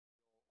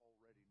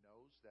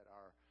that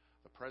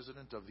the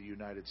President of the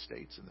United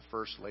States and the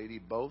First Lady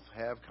both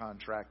have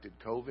contracted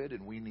COVID,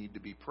 and we need to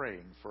be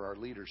praying for our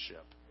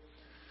leadership.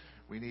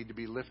 We need to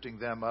be lifting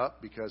them up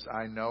because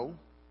I know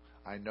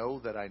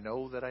that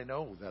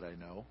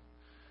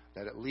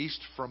at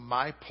least from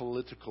my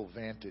political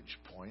vantage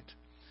point,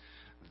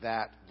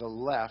 that the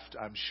left,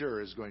 I'm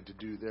sure, is going to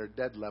do their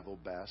dead level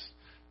best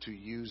to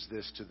use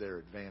this to their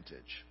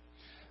advantage.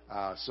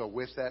 So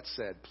with that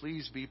said,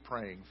 please be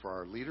praying for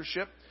our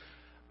leadership,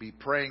 be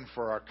praying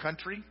for our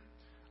country,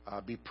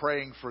 be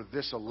praying for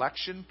this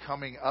election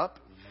coming up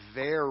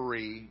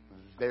very,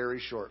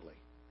 very shortly.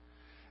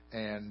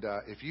 And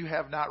if you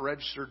have not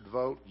registered to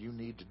vote, you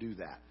need to do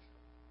that.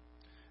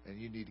 And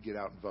you need to get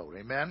out and vote.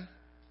 Amen?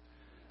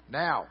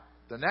 Now,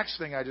 the next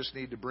thing I just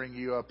need to bring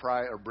you up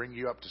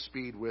to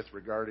speed with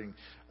regarding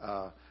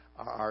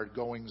our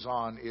goings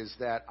on is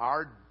that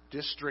our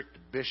district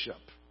bishop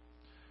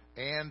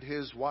and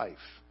his wife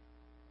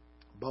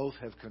both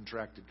have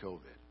contracted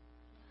COVID.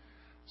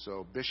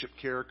 So Bishop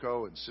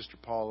Carrico and Sister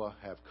Paula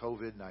have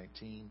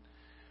COVID-19,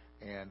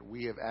 and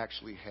we have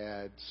actually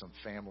had some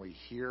family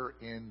here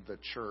in the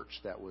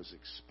church that was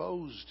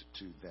exposed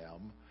to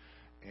them,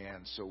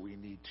 and so we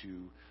need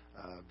to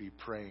be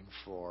praying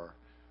for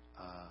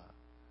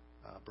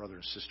Brother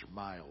and Sister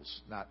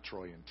Miles, not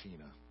Troy and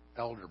Tina,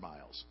 Elder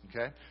Miles.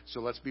 Okay?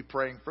 So let's be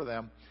praying for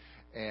them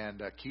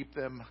and keep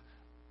them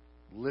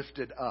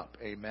lifted up.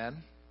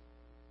 Amen?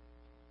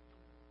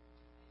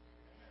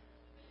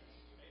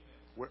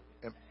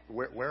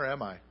 Where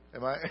am I?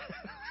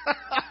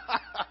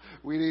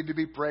 We need to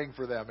be praying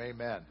for them.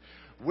 Amen.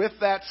 With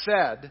that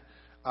said,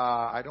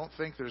 I don't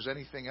think there's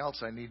anything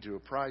else I need to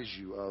apprise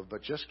you of,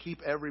 but just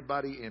keep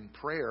everybody in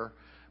prayer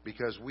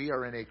because we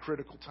are in a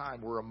critical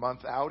time. We're a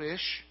month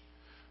out-ish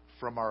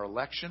from our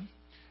election,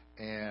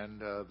 and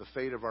the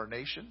fate of our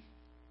nation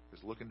is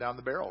looking down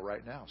the barrel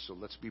right now. So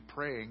let's be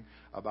praying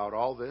about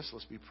all this.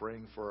 Let's be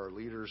praying for our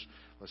leaders.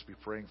 Let's be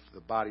praying for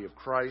the body of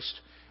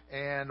Christ.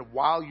 And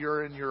while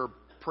you're in your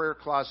prayer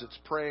closets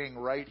praying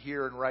right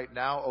here and right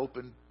now,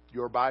 open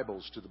your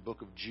Bibles to the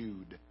book of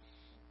Jude.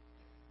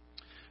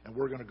 And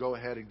we're going to go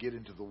ahead and get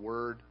into the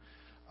Word.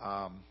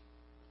 I'm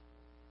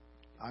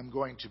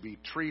going to be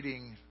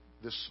treating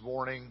this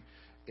morning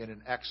in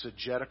an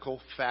exegetical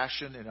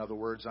fashion. In other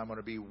words, I'm going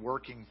to be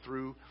working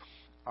through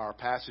our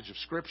passage of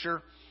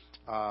Scripture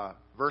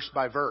verse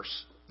by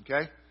verse.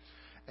 Okay?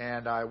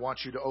 And I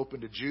want you to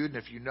open to Jude.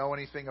 And if you know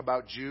anything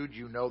about Jude,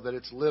 you know that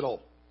it's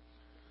little.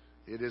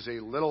 It is a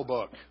little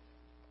book.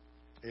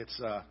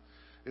 It's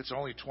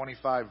only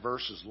 25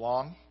 verses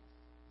long.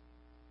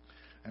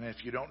 And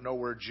if you don't know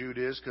where Jude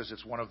is, because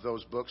it's one of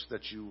those books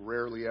that you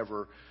rarely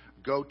ever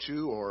go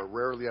to or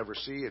rarely ever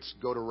see, it's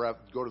go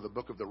to the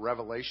book of the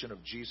Revelation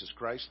of Jesus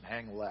Christ and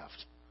hang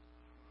left.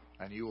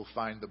 And you will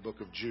find the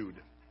book of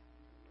Jude.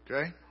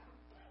 Okay?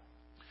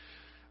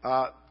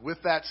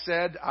 With that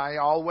said, I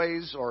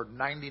always, or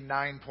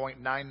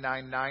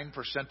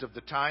 99.999% of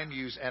the time,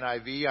 use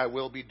NIV. I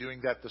will be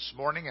doing that this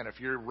morning, and if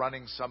you're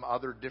running some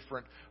other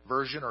different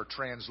version or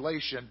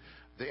translation,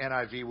 the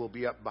NIV will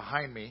be up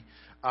behind me.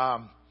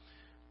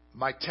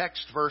 My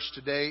text verse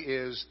today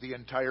is the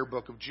entire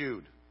book of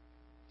Jude.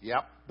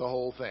 Yep, the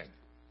whole thing.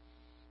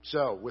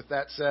 So, with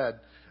that said,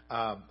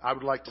 I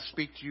would like to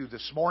speak to you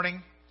this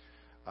morning,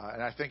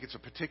 and I think it's a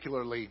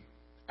particularly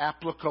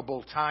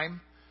applicable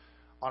time,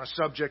 on a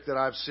subject that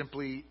I've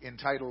simply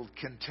entitled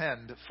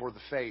Contend for the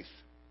Faith.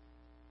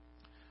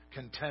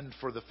 Contend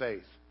for the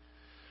Faith.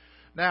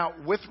 Now,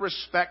 with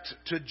respect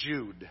to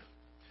Jude,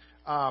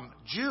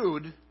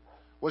 Jude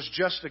was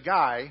just a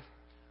guy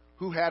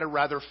who had a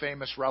rather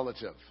famous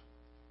relative.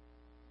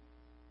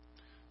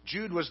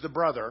 Jude was the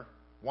brother,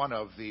 one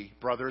of the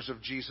brothers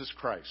of Jesus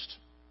Christ.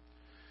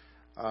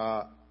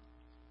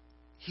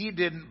 He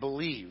didn't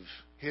believe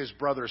his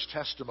brother's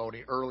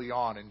testimony early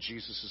on in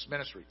Jesus'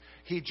 ministry.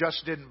 He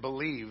just didn't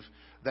believe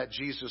that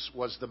Jesus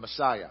was the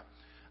Messiah.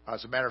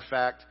 As a matter of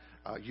fact,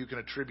 you can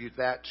attribute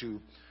that to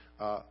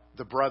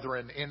the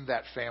brethren in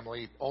that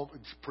family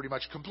pretty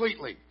much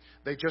completely.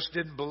 They just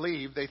didn't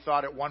believe. They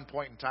thought at one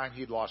point in time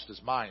he'd lost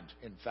his mind.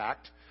 In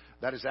fact,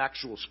 that is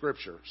actual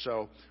Scripture.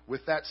 So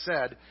with that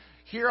said,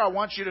 here I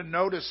want you to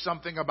notice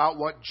something about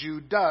what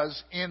Jude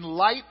does in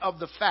light of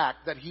the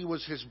fact that he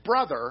was his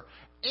brother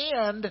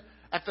and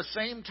at the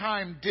same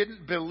time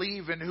didn't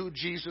believe in who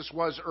Jesus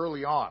was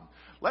early on.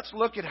 Let's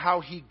look at how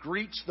he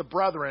greets the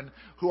brethren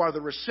who are the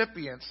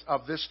recipients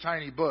of this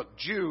tiny book.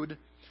 Jude,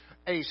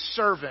 a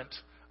servant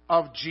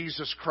of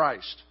Jesus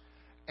Christ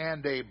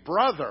and a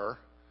brother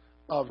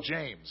of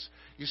James.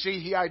 You see,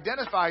 he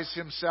identifies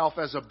himself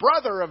as a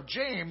brother of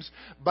James,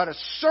 but a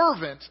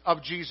servant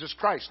of Jesus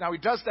Christ. Now, he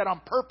does that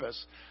on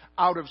purpose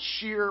out of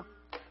sheer,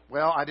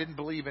 I didn't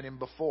believe in him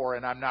before,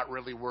 and I'm not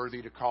really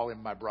worthy to call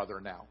him my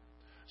brother now.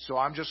 So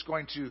I'm just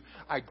going to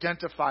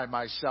identify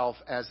myself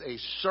as a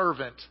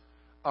servant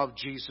of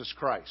Jesus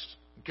Christ.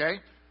 Okay?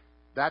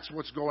 That's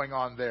what's going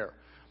on there.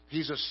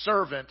 He's a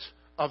servant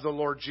of the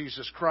Lord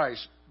Jesus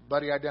Christ,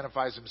 but he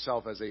identifies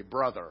himself as a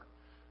brother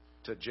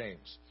to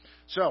James.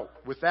 So,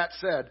 with that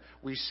said,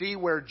 we see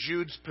where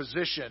Jude's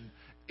position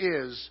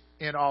is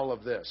in all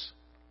of this?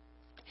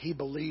 He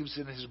believes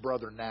in his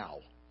brother now.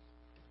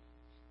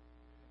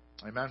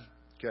 Amen?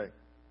 Okay.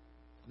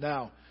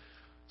 Now,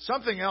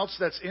 something else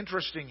that's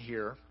interesting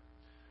here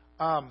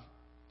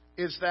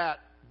is that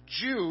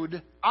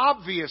Jude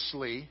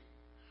obviously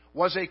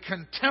was a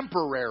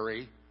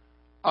contemporary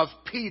of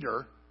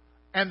Peter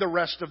and the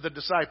rest of the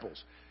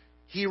disciples.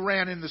 He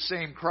ran in the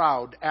same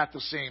crowd at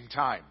the same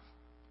time.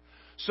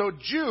 So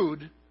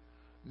Jude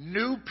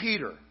knew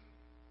Peter,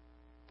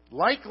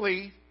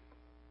 likely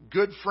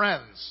good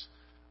friends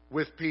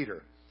with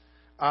Peter.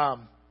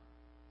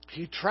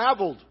 He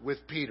traveled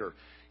with Peter.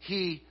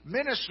 He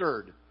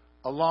ministered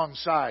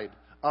alongside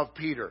of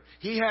Peter.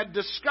 He had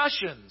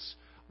discussions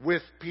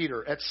with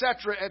Peter,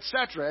 etc.,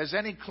 etc., as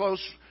any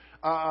close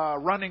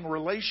running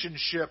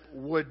relationship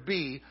would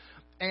be.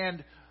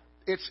 And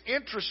it's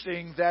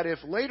interesting that if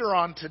later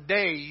on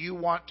today you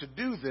want to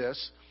do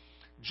this,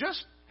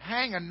 just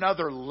hang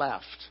another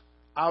left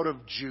out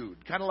of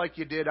Jude, kind of like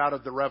you did out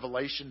of the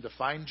Revelation to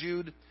find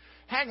Jude.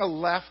 Hang a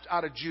left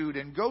out of Jude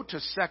and go to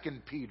 2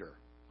 Peter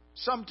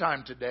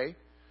sometime today.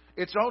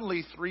 It's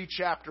only 3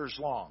 chapters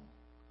long.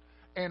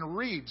 And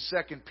read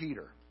 2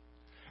 Peter.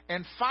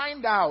 And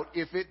find out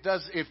if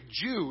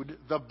Jude,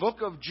 the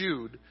book of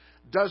Jude,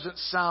 doesn't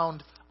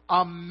sound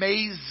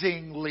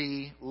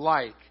amazingly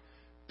like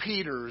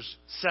Peter's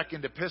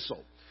second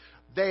epistle.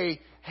 They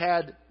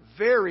had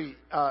very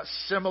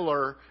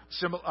similar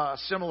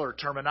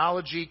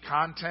terminology,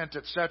 content,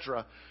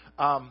 etc.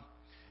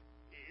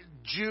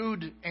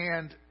 Jude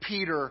and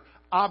Peter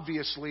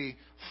obviously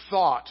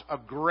thought a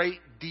great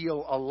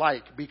deal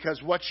alike,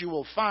 because what you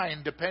will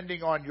find,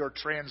 depending on your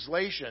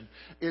translation,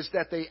 is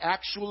that they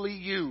actually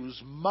use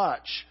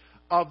much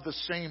of the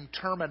same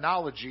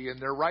terminology in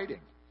their writing.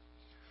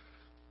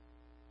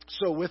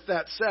 So with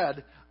that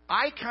said,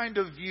 I kind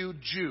of view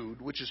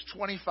Jude, which is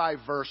 25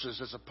 verses,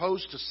 as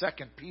opposed to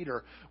 2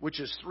 Peter, which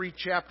is 3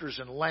 chapters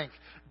in length.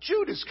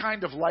 Jude is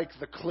kind of like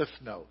the Cliff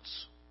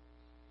Notes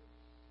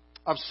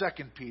of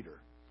 2 Peter.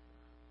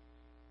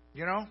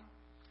 You know?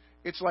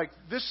 It's like,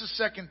 this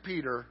is 2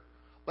 Peter.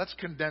 Let's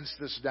condense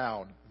this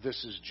down.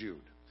 This is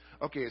Jude.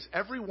 Okay, is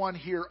everyone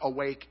here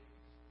awake?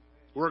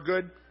 We're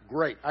good?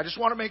 Great. I just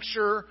want to make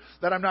sure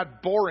that I'm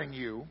not boring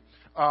you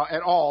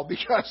at all,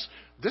 because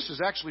this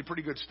is actually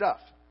pretty good stuff.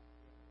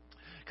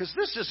 Because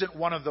this isn't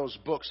one of those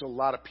books a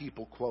lot of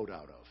people quote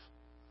out of.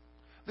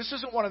 This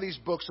isn't one of these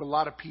books a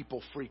lot of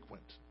people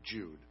frequent,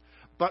 Jude.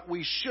 But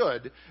we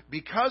should,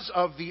 because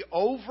of the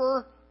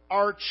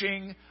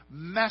overarching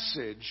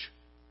message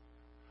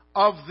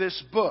of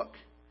this book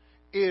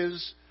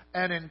is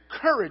an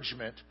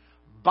encouragement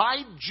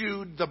by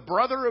Jude, the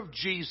brother of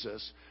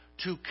Jesus,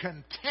 to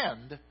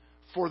contend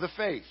for the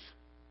faith.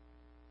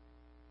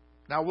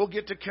 Now, we'll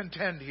get to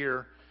contend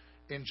here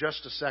in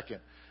just a second.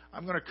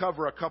 I'm going to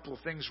cover a couple of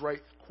things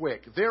right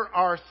quick. There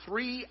are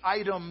 3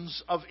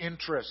 items of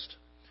interest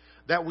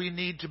that we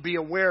need to be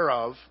aware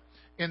of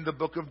in the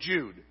book of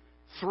Jude.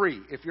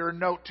 3, if you're a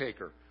note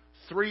taker.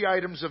 3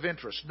 items of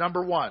interest.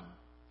 Number 1,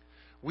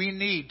 we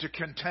need to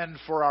contend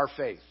for our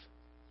faith.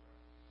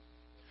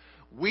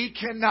 We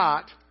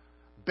cannot,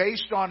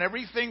 based on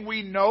everything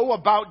we know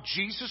about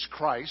Jesus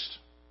Christ,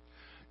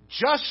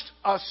 just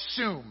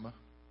assume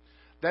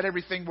that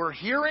everything we're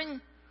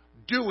hearing,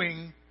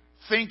 doing,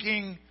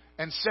 thinking,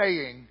 and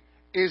saying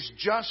is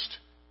just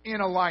in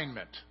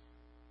alignment.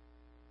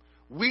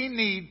 We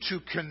need to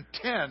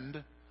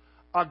contend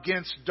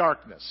against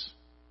darkness.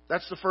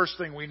 That's the first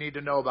thing we need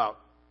to know about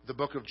the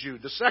book of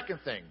Jude. The second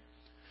thing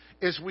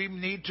is we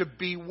need to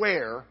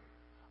beware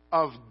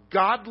of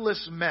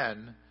godless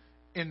men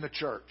in the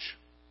church.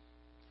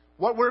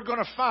 What we're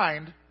going to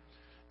find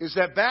is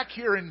that back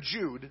here in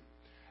Jude,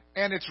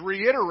 and it's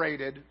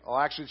reiterated,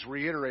 it's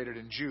reiterated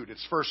in Jude.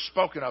 It's first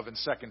spoken of in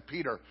 2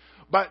 Peter.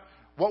 But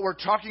what we're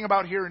talking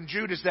about here in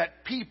Jude is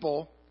that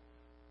people,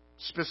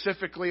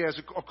 specifically as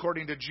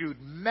according to Jude,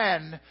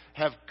 men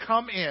have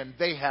come in,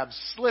 they have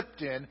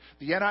slipped in.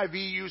 The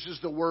NIV uses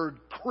the word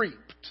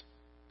creeped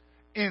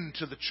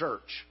into the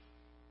church.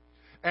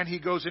 And he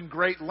goes in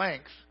great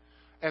length,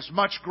 as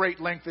much great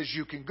length as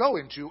you can go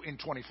into in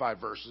 25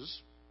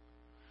 verses,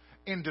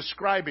 in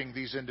describing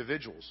these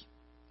individuals.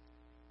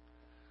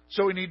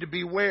 So we need to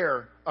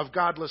beware of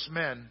godless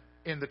men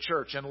in the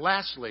church. And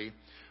lastly,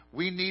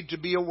 we need to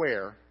be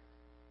aware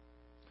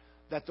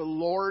that the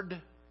Lord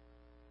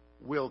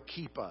will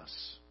keep us.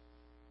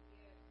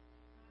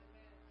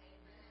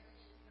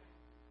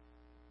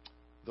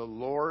 The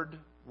Lord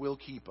will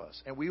keep us.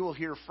 And we will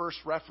hear first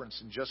reference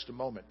in just a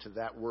moment to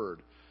that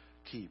word,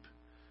 keep.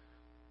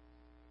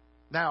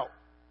 Now,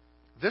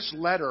 this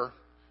letter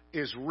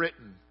is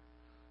written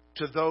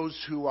to those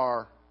who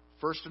are,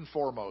 first and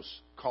foremost,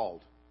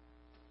 called.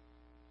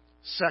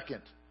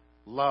 Second,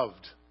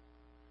 loved.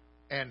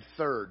 And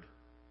third,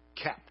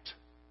 kept.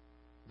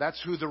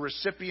 That's who the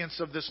recipients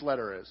of this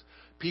letter is.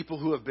 People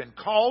who have been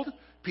called,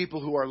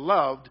 people who are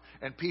loved,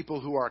 and people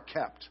who are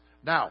kept.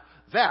 Now,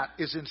 that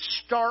is in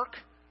stark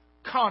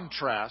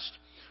contrast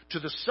to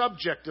the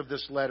subject of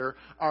this letter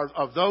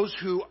of those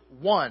who,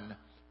 1,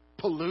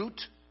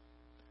 pollute,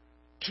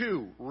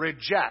 2,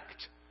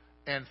 reject,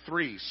 and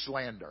 3,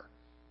 slander.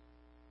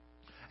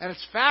 And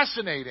it's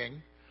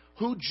fascinating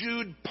who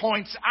Jude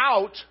points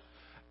out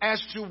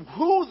as to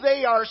who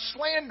they are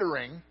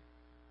slandering,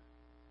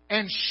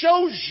 and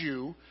shows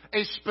you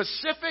a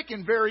specific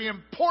and very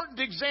important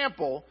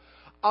example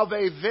of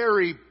a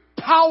very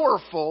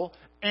powerful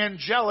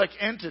angelic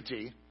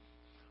entity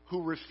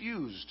who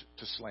refused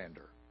to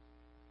slander.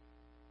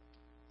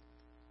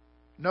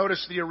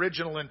 Notice the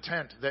original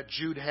intent that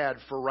Jude had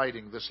for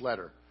writing this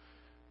letter.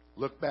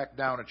 Look back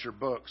down at your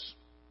books.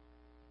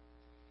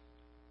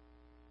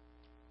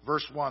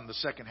 Verse 1, the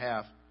second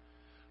half.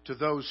 To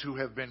those who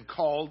have been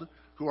called,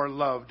 who are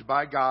loved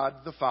by God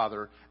the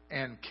Father,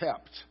 and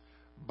kept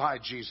by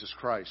Jesus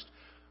Christ.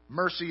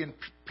 Mercy,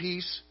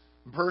 peace,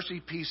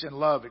 and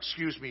love,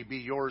 be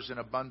yours in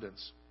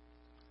abundance.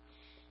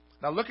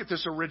 Now look at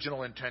this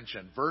original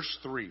intention. Verse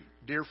 3.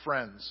 Dear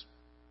friends,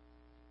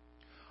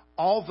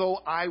 although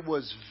I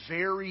was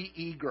very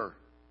eager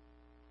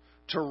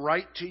to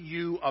write to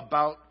you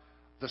about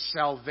the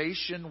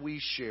salvation we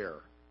share.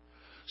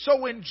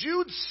 So when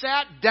Jude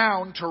sat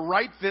down to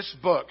write this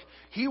book,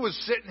 he was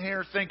sitting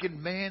here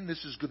thinking, man,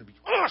 this is going to be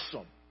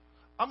awesome.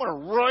 I'm going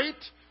to write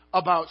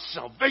about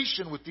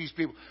salvation with these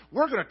people.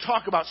 We're going to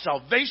talk about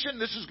salvation.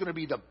 This is going to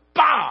be the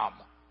bomb.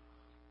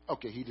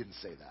 Okay, he didn't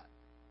say that.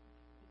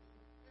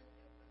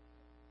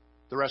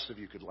 The rest of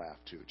you could laugh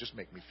too. Just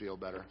make me feel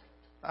better.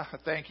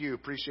 Thank you.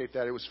 Appreciate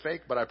that. It was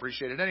fake, but I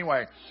appreciate it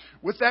anyway.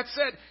 With that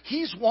said,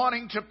 he's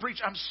wanting to preach.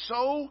 I'm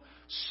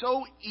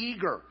so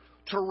eager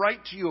to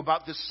write to you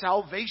about the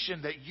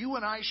salvation that you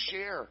and I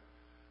share.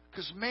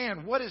 Because,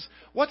 man,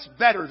 what's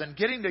better than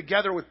getting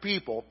together with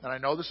people, and I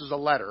know this is a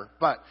letter,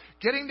 but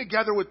getting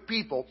together with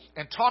people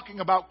and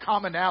talking about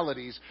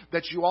commonalities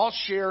that you all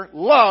share,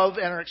 love,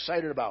 and are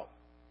excited about.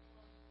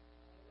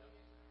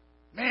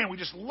 Man, we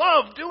just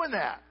love doing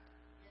that.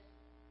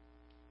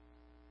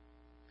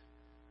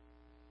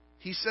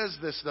 He says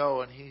this,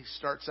 though, and he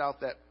starts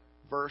out that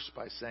verse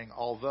by saying,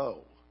 although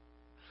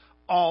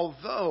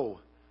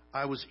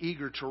I was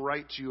eager to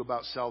write to you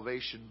about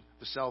salvation,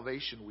 the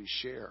salvation we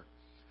share,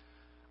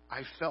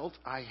 I felt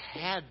I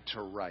had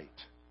to write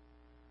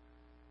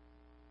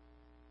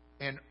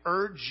and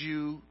urge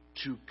you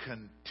to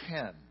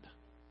contend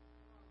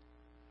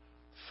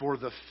for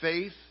the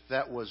faith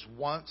that was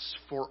once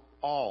for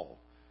all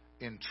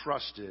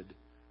entrusted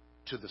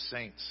to the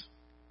saints.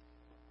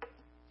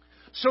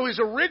 So his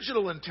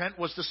original intent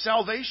was the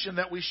salvation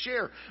that we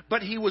share.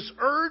 But he was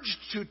urged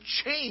to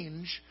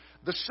change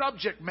the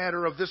subject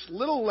matter of this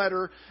little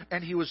letter,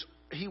 and he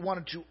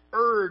wanted to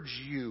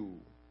urge you,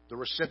 the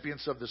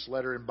recipients of this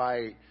letter, and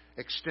by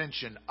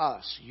extension,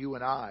 us, you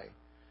and I,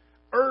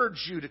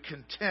 urge you to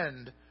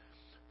contend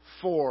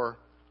for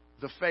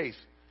the faith.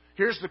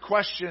 Here's the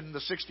question,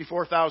 the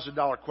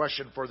 $64,000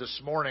 question for this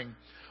morning.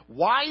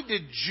 Why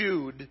did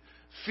Jude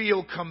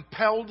feel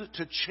compelled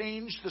to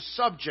change the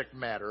subject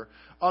matter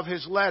of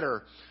his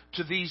letter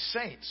to these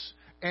saints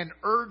and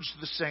urge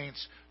the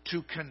saints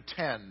to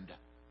contend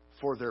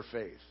for their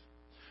faith?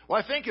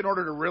 Well, I think in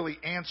order to really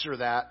answer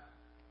that,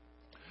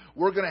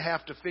 we're going to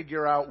have to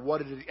figure out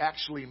what it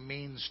actually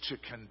means to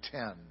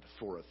contend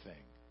for a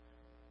thing.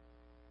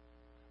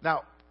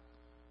 Now,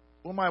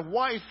 when my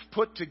wife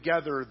put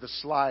together the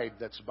slide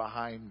that's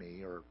behind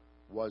me, or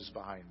was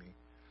behind me,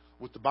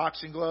 with the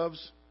boxing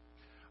gloves,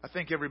 I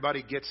think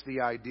everybody gets the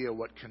idea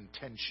what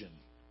contention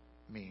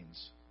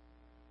means.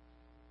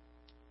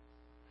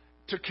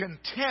 To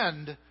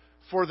contend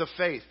for the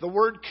faith. The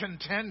word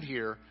contend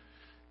here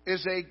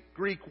is a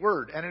Greek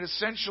word, and it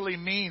essentially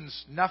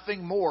means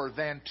nothing more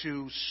than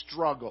to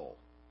struggle.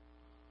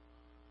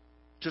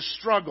 To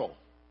struggle.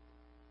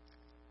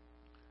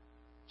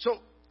 So,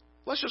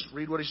 let's just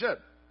read what he said.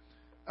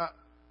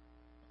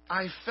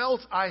 I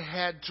felt I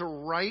had to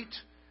write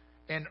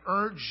and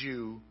urge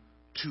you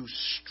to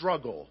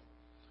struggle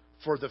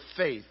for the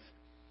faith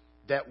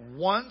that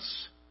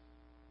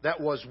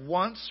was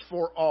once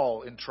for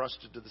all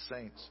entrusted to the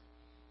saints.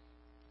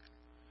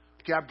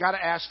 Okay, I've got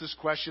to ask this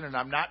question, and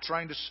I'm not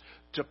trying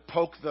to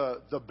poke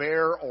the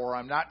bear, or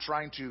I'm not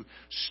trying to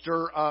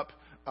stir up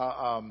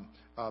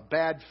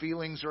bad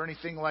feelings or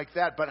anything like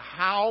that. But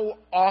how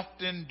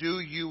often do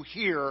you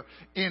hear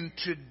in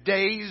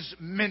today's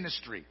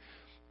ministry,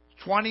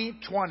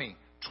 2020,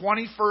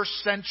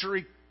 21st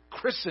century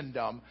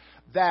Christendom,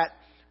 that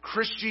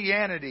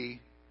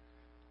Christianity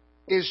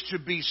is to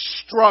be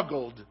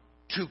struggled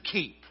to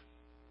keep?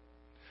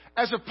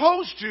 As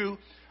opposed to,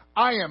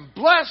 I am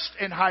blessed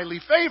and highly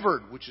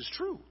favored, which is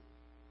true.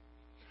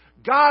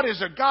 God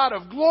is a God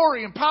of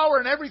glory and power,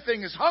 and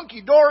everything is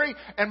hunky-dory,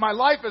 and my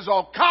life is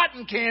all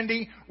cotton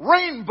candy,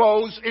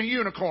 rainbows, and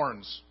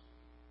unicorns.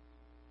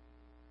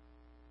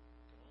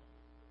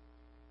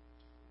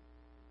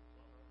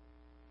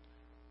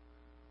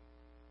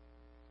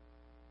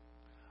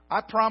 I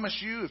promise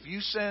you, if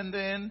you send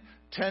in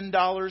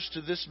 $10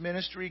 to this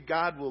ministry,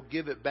 God will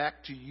give it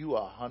back to you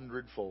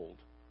 100-fold.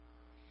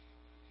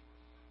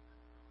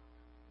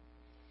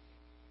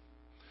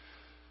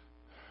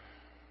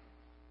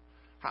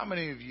 How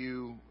many of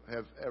you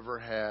have ever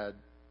had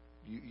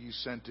you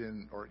sent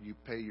in, or you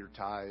pay your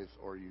tithe,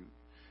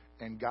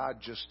 and God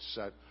just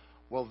said,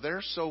 well,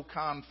 they're so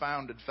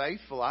confounded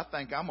faithful, I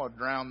think I'm going to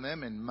drown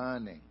them in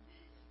money.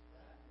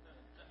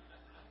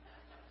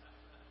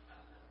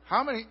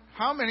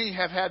 How many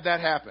have had that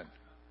happen?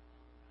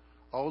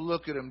 Oh,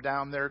 look at them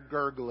down there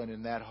gurgling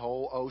in that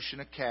whole ocean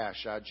of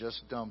cash I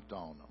just dumped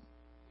on them.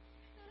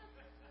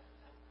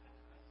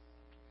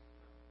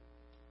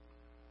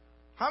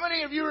 How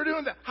many of you are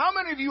doing that? How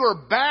many of you are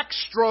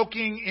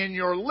backstroking in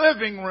your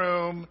living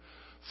room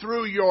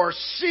through your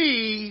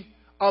sea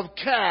of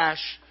cash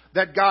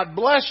that God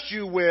blessed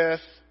you with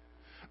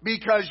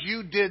because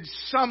you did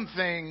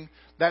something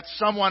that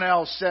someone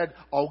else said,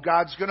 oh,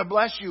 God's going to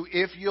bless you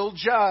if you'll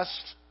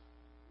just.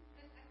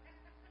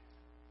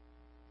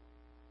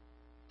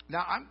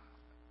 Now,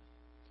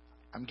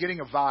 I'm getting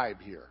a vibe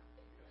here.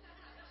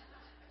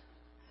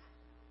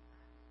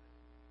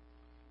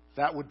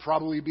 That would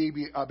probably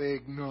be a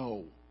big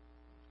no.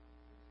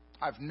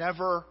 I've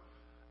never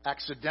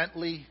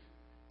accidentally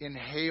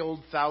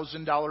inhaled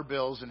 $1,000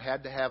 bills and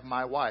had to have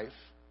my wife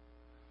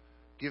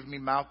give me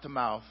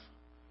mouth-to-mouth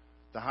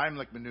the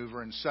Heimlich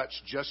maneuver and such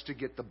just to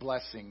get the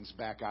blessings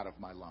back out of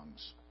my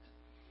lungs.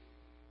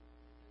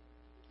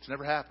 It's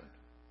never happened.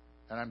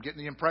 And I'm getting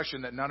the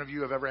impression that none of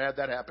you have ever had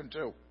that happen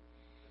too.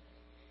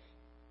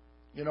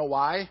 You know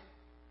why?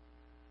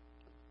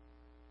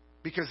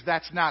 Because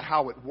that's not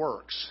how it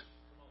works.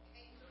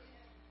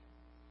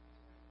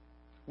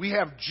 We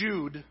have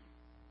Jude,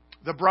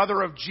 the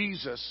brother of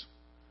Jesus,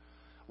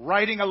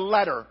 writing a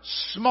letter,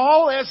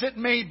 small as it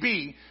may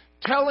be,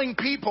 telling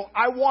people,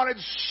 I wanted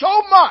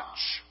so much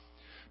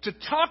to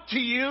talk to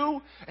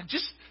you and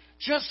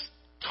just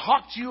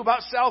talk to you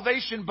about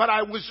salvation, but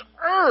I was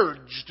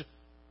urged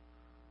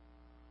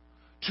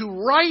to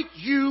write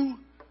you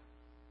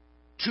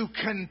to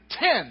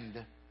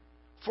contend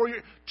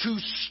to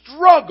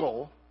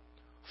struggle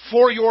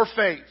for your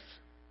faith.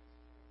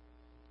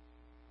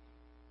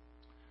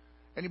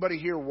 Anybody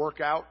here work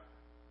out?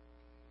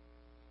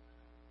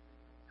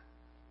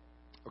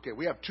 Okay,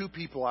 we have 2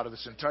 people out of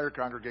this entire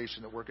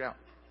congregation that work out.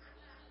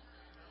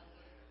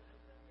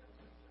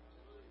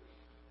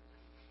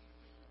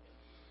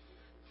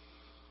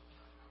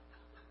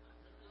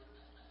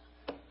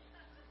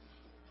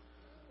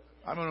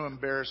 I'm going to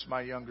embarrass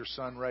my younger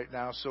son right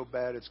now so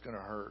bad it's going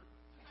to hurt.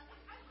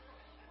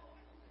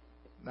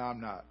 No,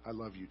 I'm not. I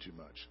love you too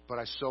much. But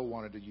I so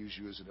wanted to use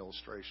you as an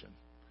illustration.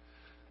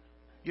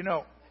 You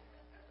know,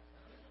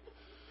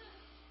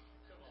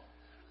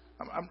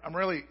 I'm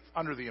really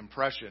under the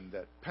impression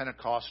that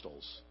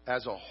Pentecostals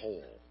as a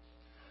whole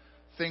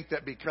think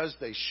that because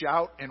they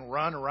shout and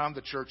run around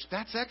the church,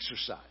 that's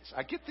exercise.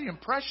 I get the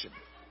impression.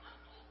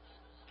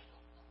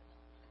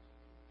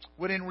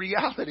 When in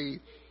reality,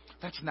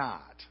 that's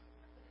not.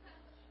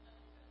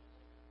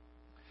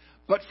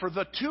 But for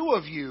the 2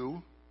 of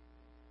you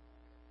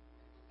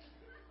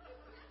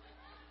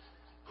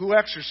who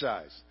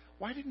exercise,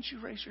 why didn't you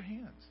raise your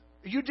hands?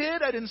 You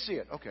did? I didn't see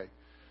it. Okay.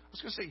 I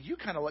was going to say,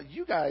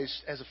 you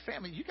guys, as a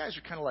family, you guys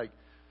are kind of like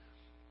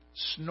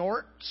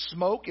snort,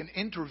 smoke, and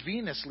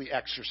intravenously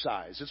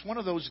exercise. It's one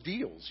of those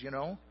deals, you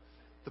know,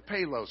 the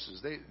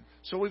Paloses.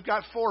 So we've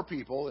got 4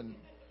 people, and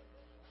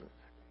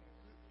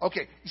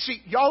okay, you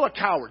see, y'all are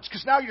cowards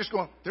because now you're just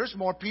going, there's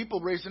more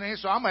people raising their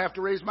hands, so I'm going to have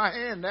to raise my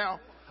hand now.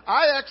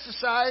 I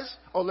exercise.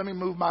 Oh, let me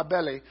move my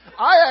belly.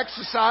 I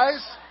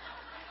exercise.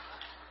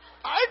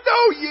 I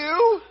know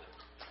you.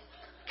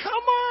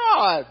 Come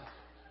on.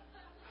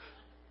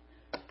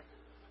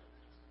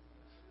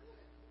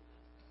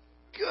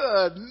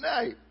 Good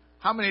night.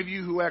 How many of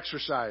you who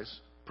exercise?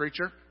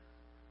 Preacher?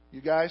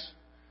 You guys?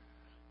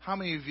 How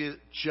many of you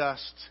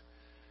just,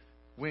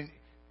 when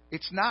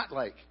it's not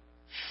like,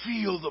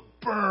 feel the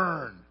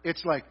burn.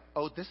 It's like,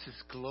 oh, this is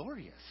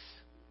glorious.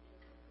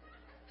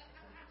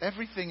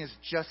 Everything is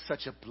just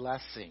such a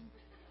blessing.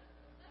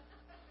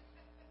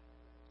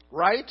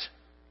 Right?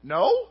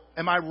 No?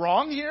 Am I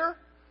wrong here?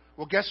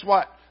 Well, guess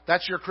what?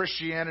 That's your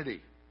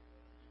Christianity.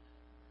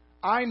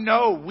 I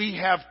know we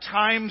have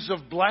times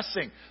of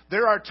blessing.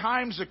 There are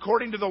times,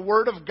 according to the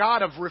Word of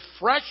God, of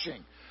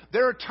refreshing.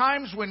 There are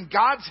times when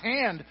God's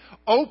hand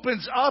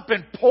opens up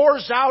and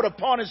pours out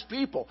upon His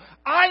people.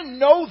 I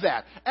know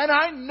that. And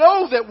I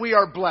know that we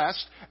are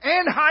blessed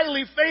and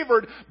highly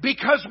favored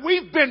because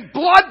we've been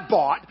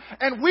blood-bought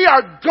and we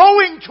are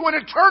going to an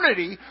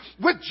eternity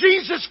with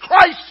Jesus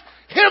Christ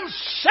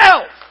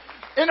Himself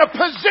in a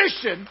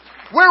position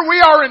where we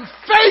are in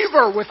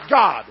favor with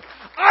God.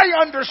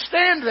 I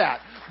understand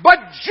that. But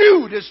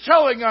Jude is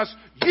telling us,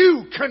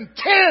 you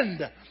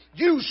contend,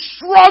 you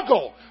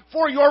struggle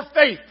for your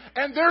faith.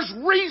 And there's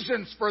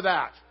reasons for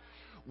that.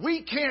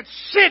 We can't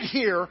sit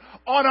here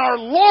on our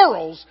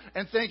laurels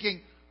and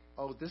thinking,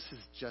 oh, this is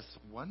just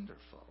wonderful.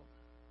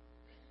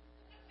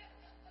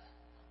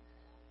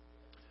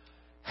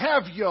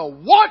 Have you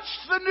watched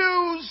the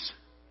news?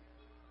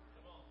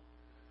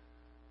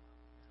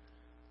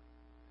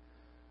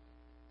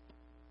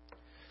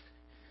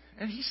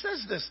 And he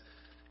says this,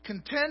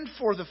 contend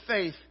for the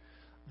faith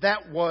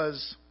that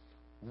was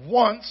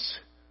once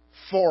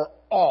for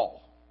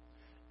all.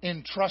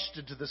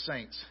 entrusted to the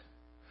saints.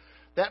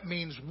 That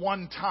means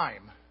one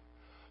time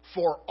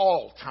for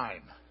all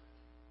time.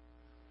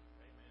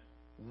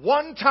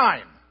 One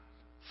time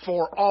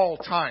for all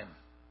time.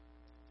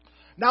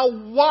 Now,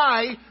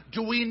 why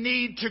do we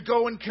need to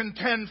go and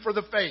contend for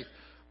the faith?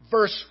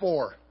 Verse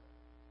 4.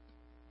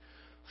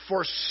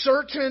 For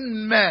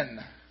certain men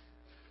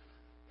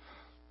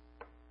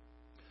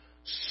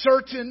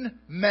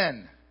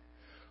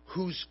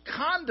whose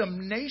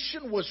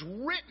condemnation was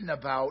written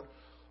about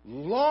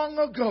long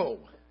ago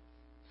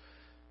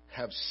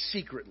have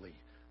secretly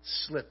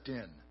slipped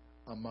in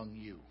among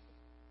you.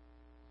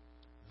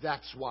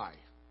 That's why.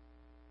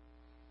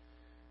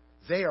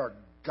 They are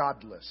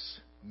godless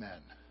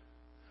men.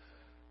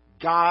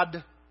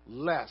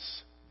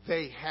 Godless.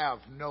 They have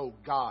no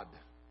God.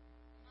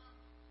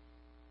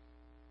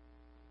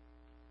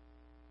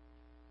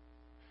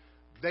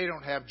 They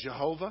don't have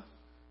Jehovah,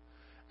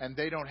 and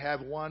they don't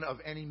have one of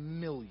any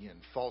million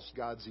false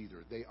gods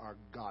either. They are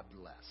godless.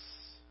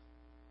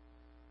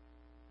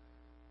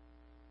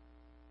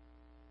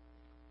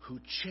 Who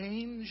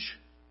change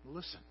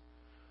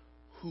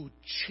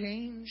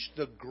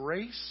the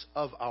grace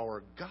of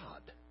our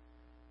God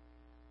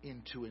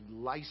into a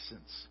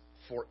license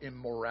for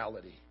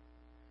immorality.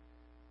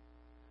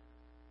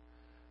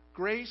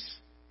 Grace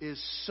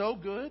is so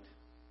good,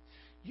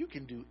 you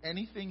can do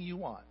anything you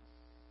want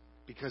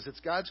because it's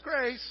God's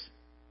grace.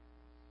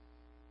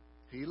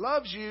 He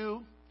loves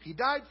you. He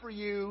died for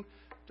you.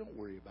 Don't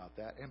worry about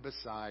that. And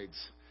besides,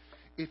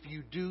 if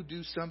you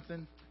do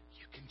something,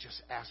 you can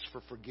just ask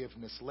for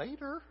forgiveness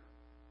later.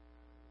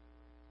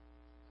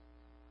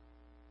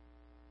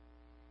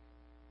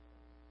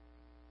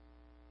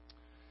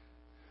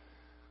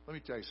 Let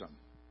me tell you something.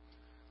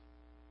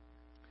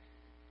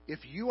 If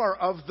you are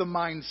of the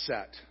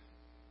mindset,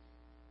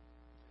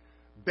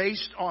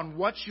 based on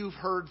what you've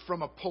heard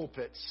from a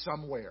pulpit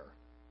somewhere,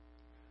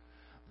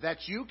 that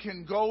you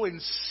can go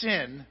and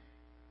sin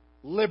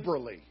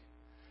liberally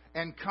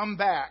and come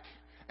back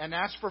and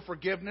ask for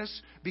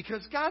forgiveness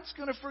because God's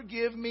going to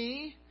forgive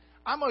me,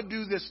 I'm going to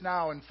do this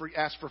now and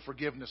ask for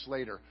forgiveness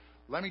later.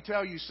 Let me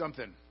tell you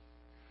something.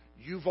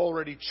 You've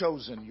already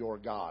chosen your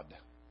God.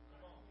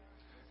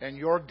 And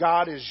your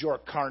God is your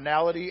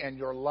carnality and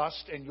your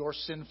lust and your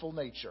sinful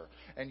nature.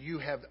 And you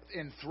have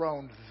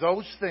enthroned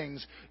those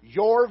things.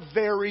 Your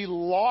very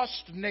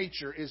lost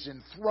nature is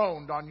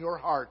enthroned on your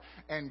heart.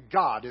 And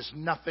God is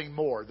nothing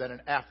more than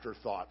an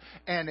afterthought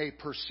and a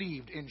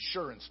perceived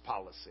insurance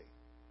policy.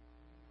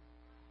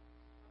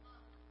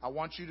 I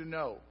want you to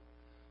know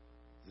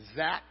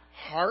that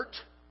heart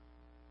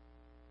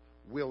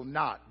will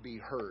not be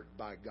heard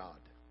by God.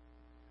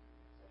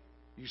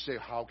 You say,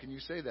 how can you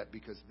say that?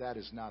 Because that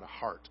is not a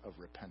heart of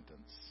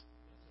repentance.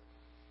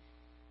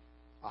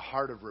 A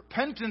heart of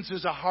repentance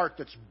is a heart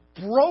that's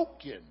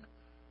broken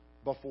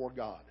before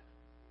God.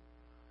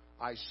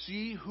 I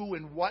see who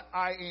and what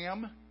I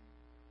am,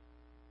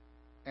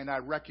 and I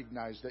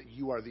recognize that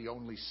you are the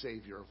only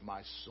Savior of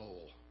my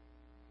soul.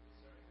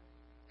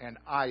 And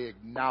I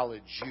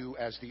acknowledge you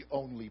as the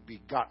only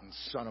begotten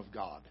Son of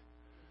God.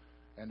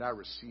 And I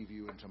receive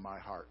you into my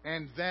heart.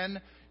 And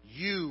then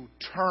you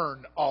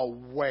turn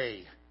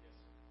away.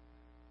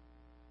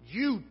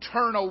 You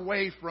turn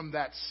away from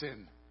that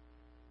sin.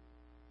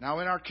 Now,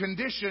 in our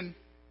condition,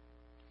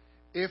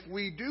 if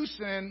we do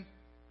sin,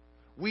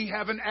 we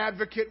have an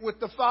advocate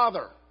with the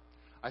Father.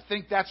 I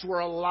think that's where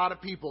a lot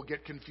of people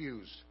get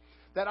confused.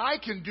 That I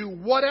can do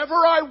whatever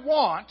I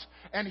want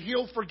and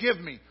He'll forgive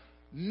me.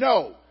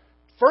 No.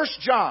 1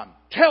 John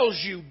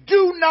tells you,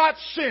 do not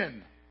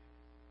sin.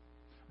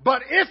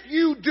 But if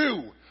you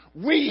do,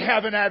 we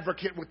have an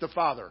advocate with the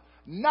Father.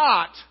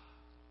 Not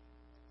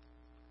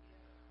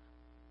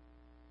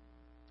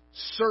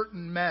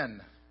certain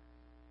men,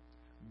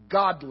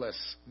 godless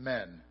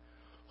men,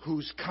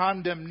 whose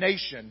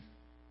condemnation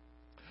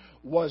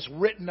was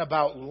written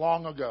about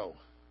long ago.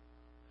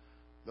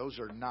 Those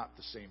are not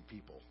the same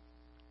people.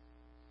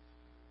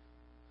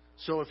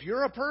 So if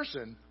you're a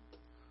person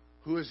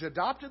who has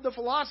adopted the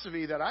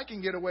philosophy that I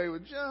can get away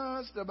with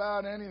just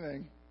about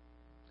anything,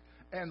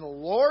 and the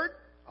Lord,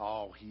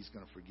 oh, He's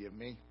going to forgive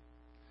me,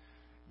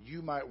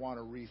 you might want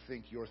to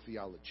rethink your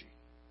theology.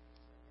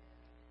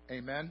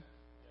 Amen?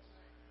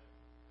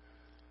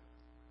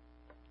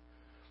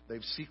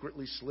 They've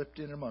secretly slipped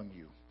in among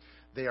you.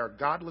 They are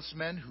godless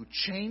men who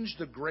change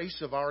the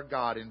grace of our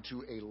God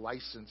into a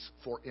license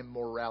for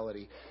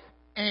immorality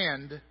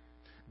and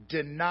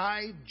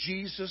deny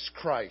Jesus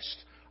Christ,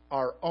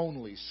 our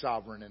only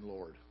sovereign and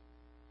Lord.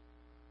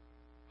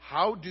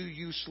 How do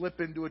you slip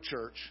into a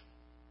church,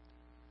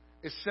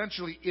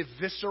 essentially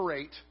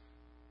eviscerate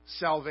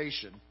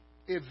salvation,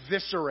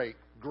 eviscerate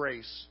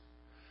grace,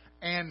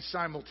 and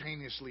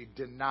simultaneously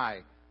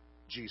deny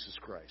Jesus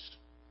Christ?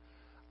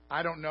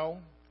 I don't know.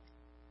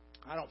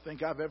 I don't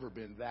think I've ever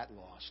been that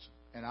lost.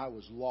 And I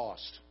was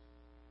lost.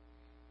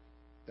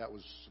 That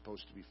was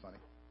supposed to be funny.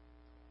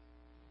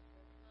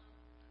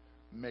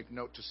 Make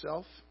note to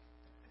self,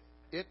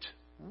 it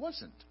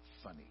wasn't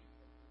funny.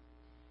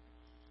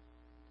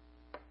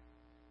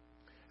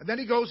 And then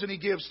he goes and he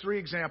gives 3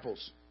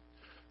 examples.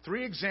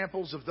 3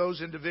 examples of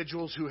those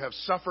individuals who have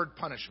suffered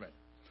punishment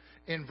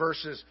in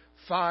verses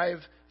 5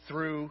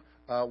 through,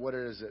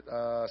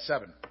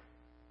 7.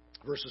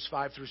 Verses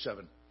 5 through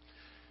 7.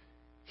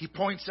 He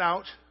points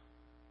out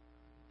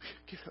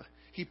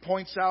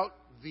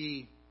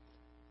the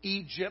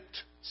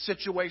Egypt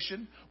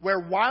situation where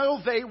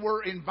while they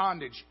were in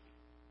bondage,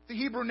 the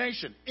Hebrew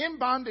nation, in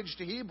bondage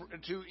to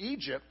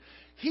Egypt,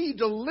 he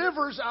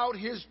delivers out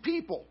his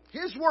people,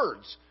 his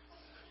words,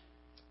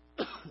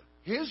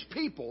 his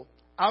people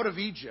out of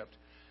Egypt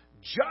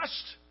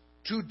just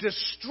to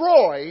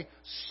destroy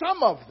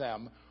some of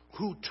them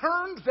who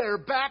turned their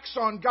backs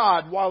on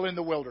God while in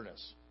the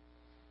wilderness.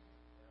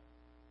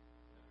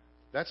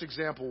 That's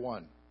example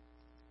 1.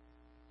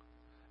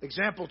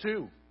 Example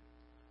 2.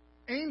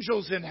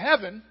 Angels in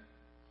heaven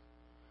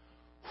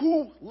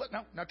who,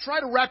 now try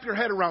to wrap your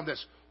head around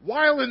this,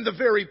 while in the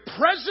very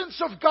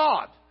presence of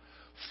God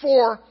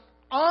for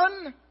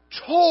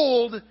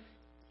untold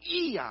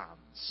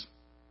eons,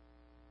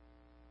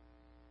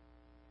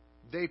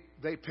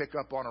 they pick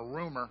up on a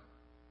rumor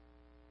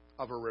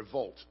of a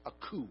revolt, a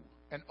coup,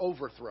 an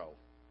overthrow,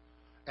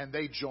 and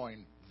they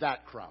join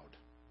that crowd.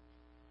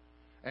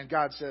 And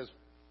God says,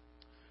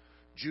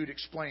 Jude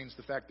explains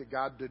the fact that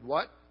God did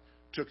what?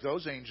 Took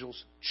those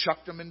angels,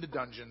 chucked them into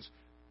dungeons,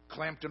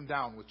 clamped them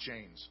down with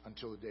chains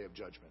until the day of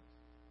judgment.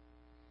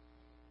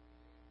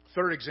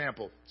 Third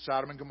example,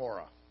 Sodom and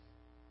Gomorrah.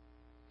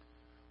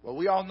 Well,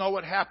 we all know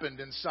what happened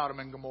in Sodom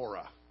and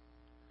Gomorrah.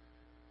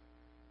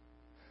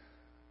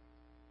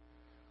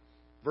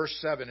 Verse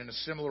 7, in a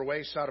similar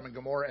way, Sodom and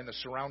Gomorrah and the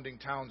surrounding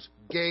towns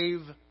gave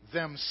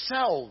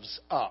themselves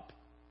up.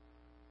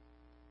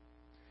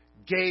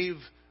 Gave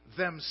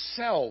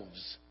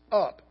themselves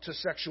up to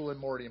sexual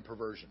immorality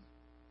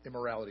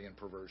and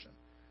perversion.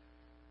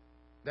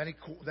 Then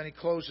he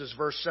closes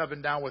verse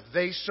 7 down with,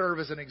 they serve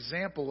as an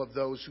example of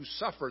those who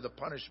suffer the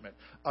punishment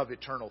of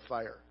eternal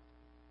fire.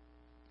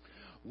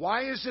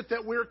 Why is it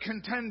that we're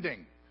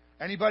contending?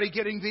 Anybody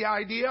getting the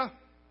idea?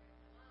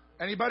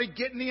 Anybody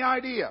getting the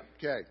idea?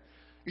 Okay.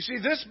 You see,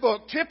 this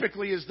book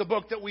typically is the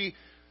book that we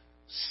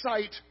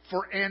cite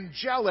for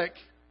angelic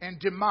and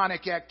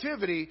demonic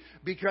activity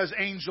because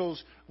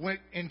angels went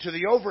into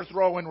the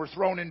overthrow and were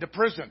thrown into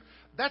prison.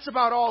 That's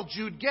about all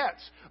Jude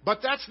gets.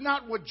 But that's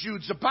not what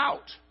Jude's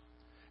about.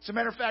 As a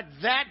matter of fact,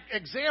 that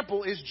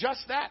example is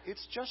just that.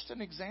 It's just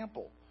an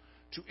example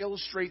to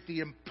illustrate the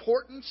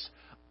importance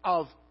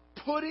of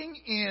putting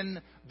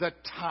in the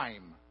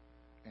time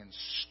and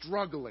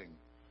struggling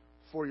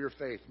for your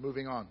faith.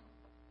 Moving on.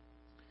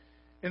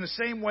 In the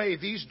same way,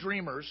 these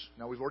dreamers,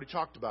 now we've already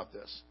talked about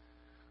this,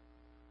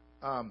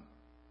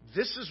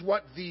 this is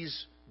what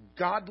these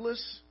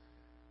godless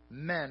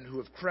men who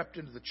have crept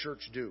into the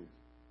church do.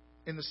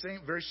 In the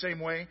very same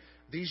way,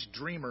 these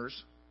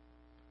dreamers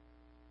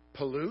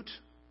pollute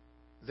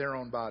their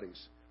own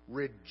bodies,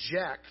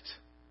 reject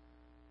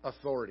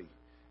authority,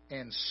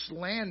 and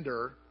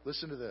slander,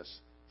 listen to this,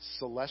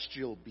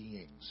 celestial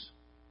beings.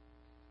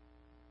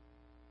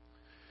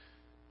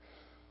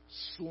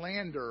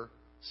 Slander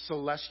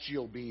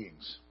celestial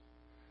beings.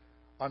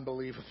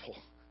 Unbelievable.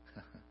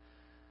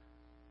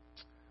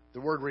 The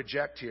word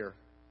reject here,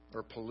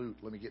 or pollute,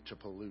 let me get to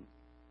pollute,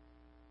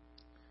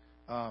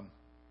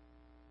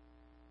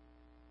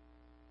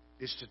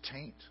 is to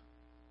taint,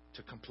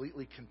 to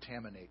completely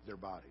contaminate their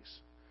bodies.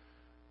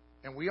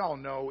 And we all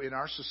know in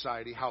our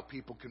society how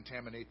people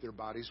contaminate their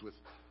bodies with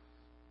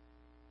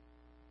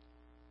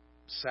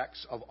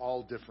sex of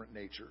all different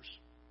natures.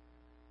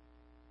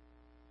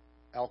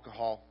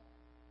 Alcohol,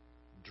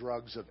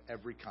 drugs of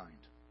every kind.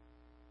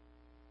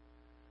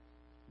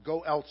 Go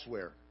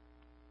elsewhere.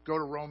 Go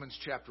to Romans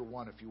chapter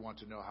 1 if you want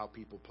to know how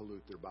people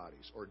pollute their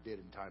bodies, or did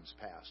in times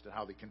past, and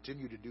how they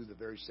continue to do the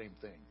very same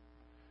thing.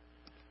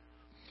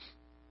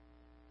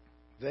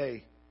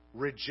 They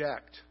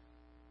reject,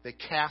 they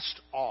cast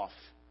off,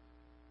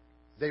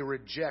 they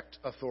reject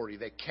authority,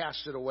 they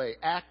cast it away,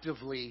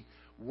 actively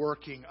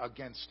working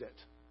against it.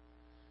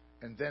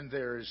 And then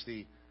there is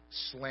the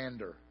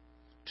slander,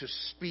 to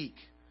speak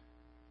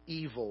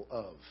evil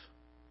of.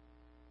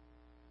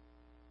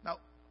 Now,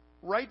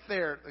 right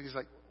there, he's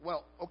like,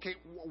 well, okay,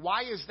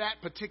 why is that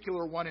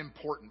particular one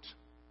important?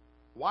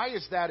 Why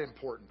is that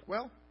important?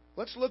 Well,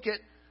 let's look at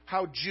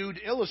how Jude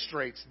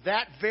illustrates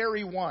that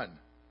very one.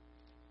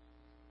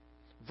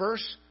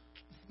 Verse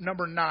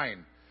number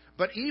 9.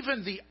 But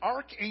even the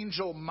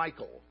archangel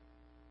Michael,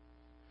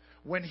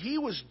 when he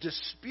was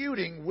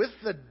disputing with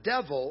the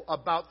devil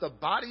about the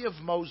body of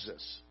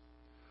Moses.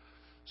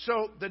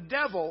 So the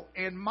devil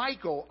and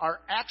Michael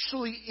are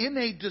actually in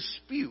a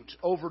dispute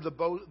over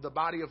the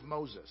body of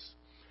Moses.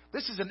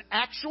 This is an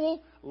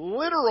actual,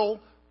 literal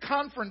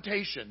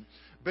confrontation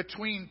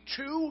between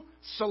two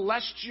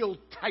celestial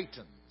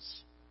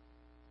titans.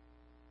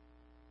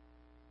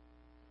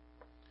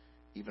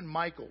 Even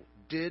Michael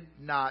did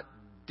not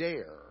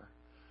dare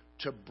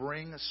to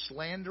bring a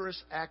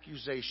slanderous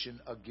accusation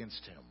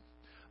against him,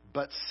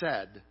 but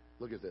said,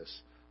 look at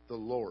this, the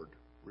Lord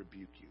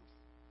rebuke you.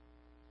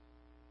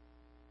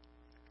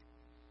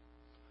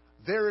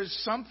 There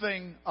is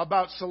something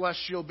about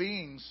celestial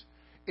beings.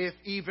 If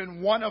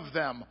even one of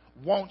them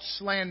won't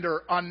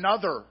slander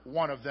another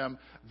one of them,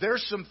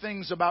 there's some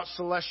things about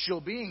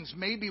celestial beings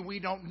maybe we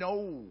don't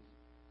know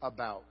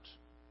about.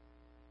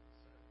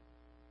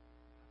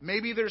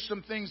 Maybe there's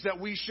some things that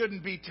we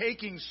shouldn't be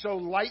taking so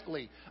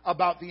lightly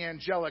about the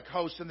angelic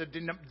host and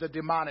the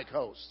demonic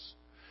hosts.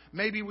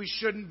 Maybe we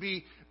shouldn't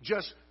be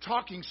just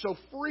talking so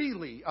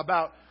freely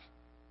about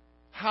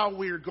how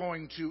we're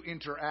going to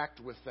interact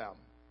with them,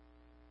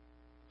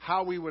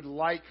 how we would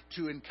like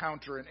to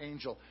encounter an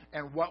angel,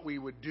 and what we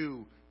would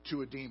do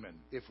to a demon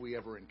if we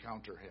ever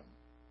encounter him.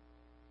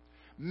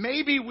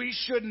 Maybe we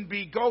shouldn't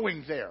be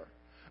going there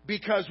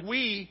because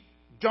we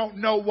don't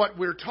know what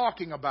we're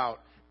talking about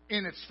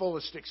in its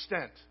fullest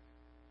extent.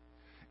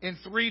 In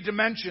 3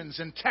 dimensions,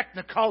 in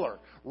technicolor,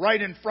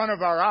 right in front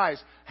of our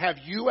eyes. Have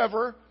you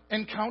ever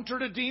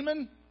encountered a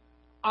demon?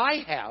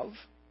 I have.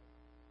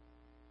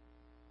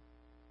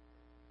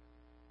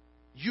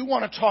 You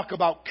want to talk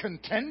about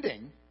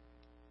contending?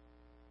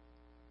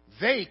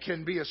 They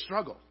can be a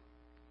struggle.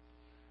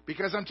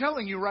 Because I'm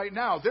telling you right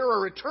now, there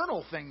are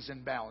eternal things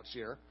in balance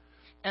here,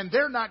 and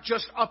they're not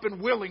just up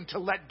and willing to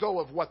let go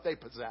of what they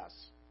possess.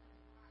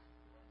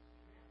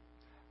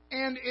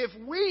 And if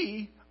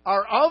we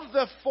are of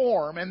the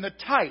form and the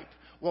type,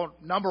 well,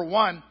 number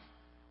one,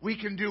 we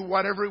can do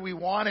whatever we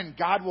want and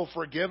God will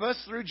forgive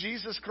us through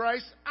Jesus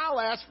Christ. I'll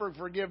ask for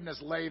forgiveness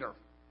later.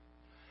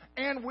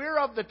 And we're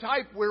of the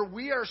type where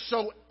we are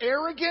so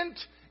arrogant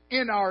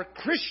in our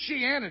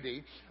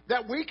Christianity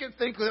that we can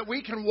think that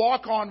we can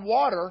walk on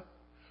water,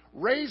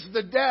 raise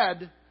the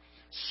dead,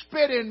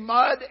 spit in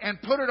mud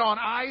and put it on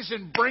eyes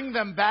and bring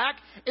them back.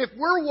 If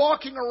we're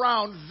walking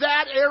around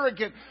that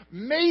arrogant,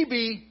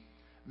 maybe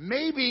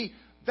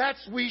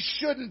we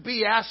shouldn't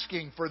be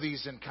asking for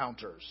these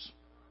encounters.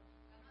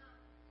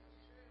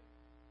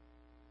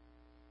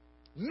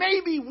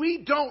 Maybe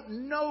we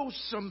don't know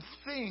some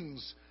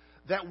things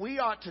that we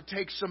ought to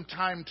take some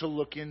time to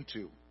look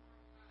into.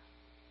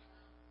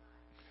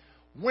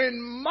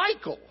 When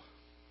Michael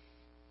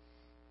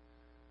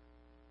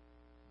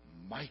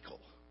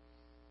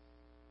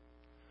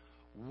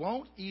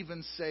won't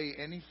even say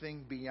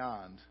anything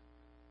beyond,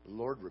 "The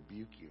Lord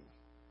rebuke you,"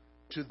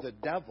 to the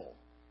devil,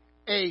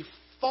 a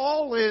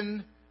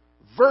fallen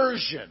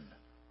version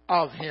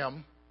of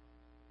him,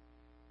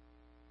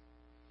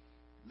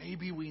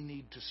 maybe we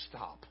need to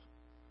stop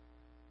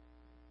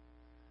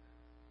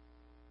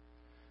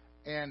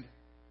and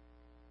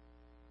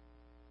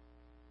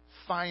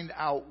find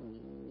out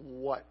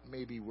what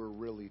maybe we're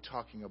really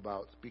talking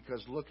about.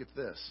 Because look at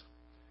this.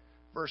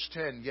 Verse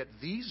 10, "Yet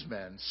these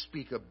men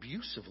speak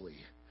abusively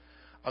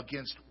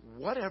against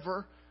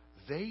whatever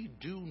they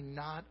do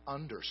not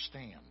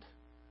understand."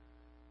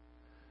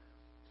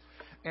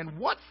 And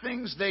what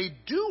things they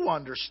do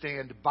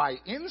understand by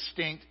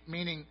instinct,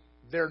 meaning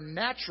their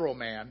natural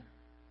man,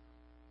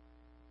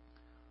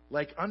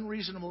 like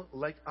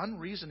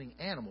unreasoning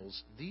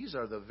animals, these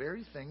are the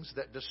very things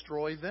that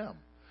destroy them.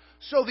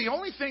 So the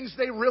only things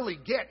they really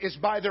get is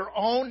by their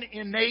own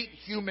innate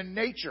human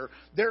nature,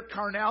 their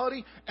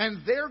carnality,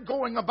 and they're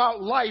going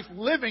about life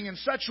living in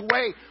such a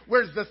way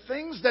where the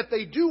things that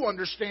they do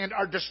understand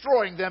are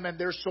destroying them, and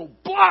they're so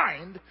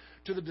blind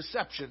to the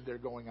deception they're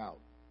going out.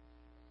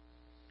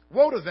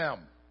 Woe to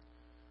them!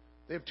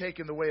 They've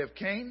taken the way of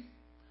Cain.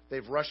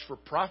 They've rushed for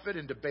profit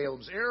into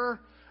Balaam's error.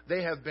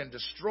 They have been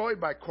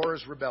destroyed by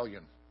Korah's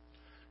rebellion.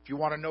 If you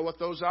want to know what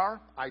those are,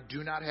 I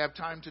do not have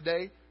time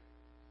today.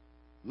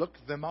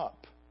 Look them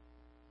up.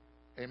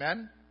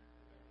 Amen?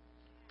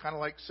 Kind of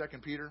like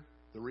 2 Peter,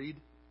 the read,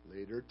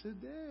 later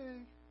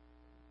today.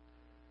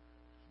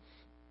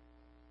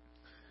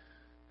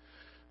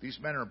 These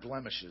men are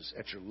blemishes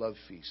at your love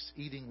feasts,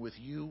 eating with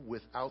you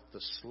without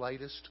the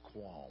slightest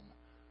qualm.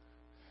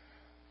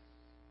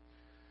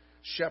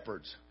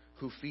 Shepherds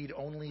who feed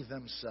only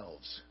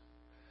themselves.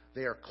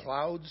 They are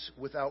clouds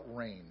without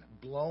rain,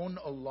 blown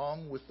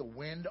along with the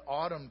wind,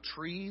 autumn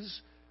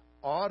trees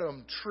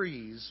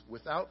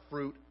without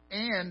fruit,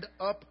 and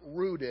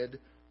uprooted,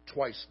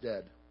 twice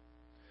dead.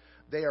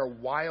 They are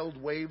wild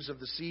waves of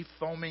the sea,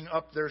 foaming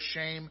up their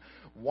shame,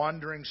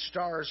 wandering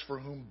stars for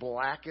whom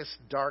blackest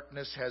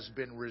darkness has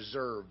been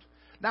reserved.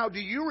 Now,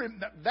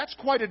 that's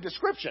quite a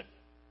description.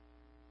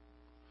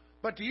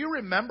 But do you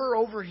remember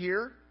over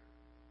here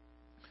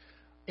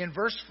in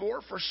verse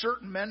 4, for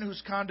certain men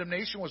whose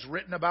condemnation was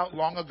written about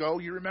long ago?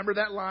 You remember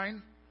that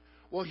line?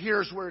 Well,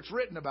 here's where it's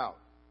written about.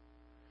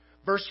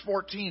 Verse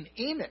 14,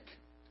 Enoch,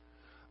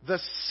 the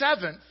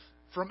 7th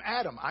from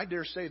Adam. I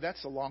dare say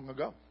that's a long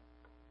ago.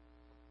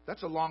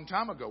 That's a long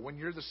time ago. When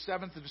you're the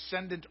 7th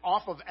descendant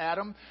off of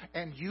Adam,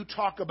 and you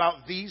talk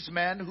about these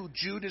men who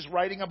Jude is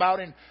writing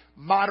about in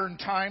modern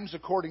times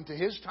according to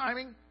his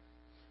timing,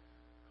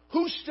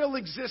 who still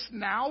exist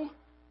now?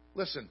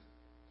 Listen.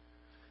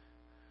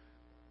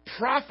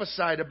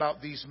 Prophesied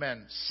about these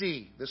men.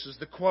 See, this is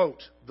the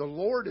quote, the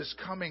Lord is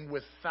coming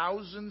with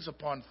thousands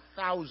upon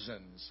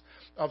thousands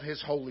of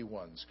his holy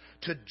ones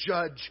to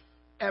judge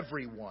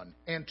everyone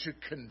and to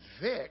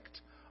convict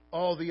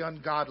all the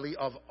ungodly,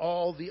 of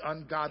all the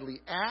ungodly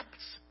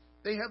acts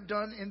they have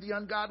done in the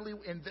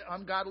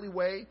ungodly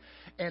way,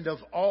 and of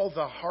all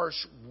the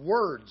harsh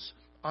words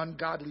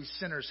ungodly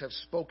sinners have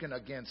spoken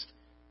against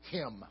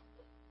him.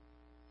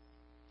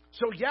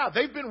 So yeah,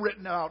 they've been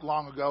written out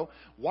long ago.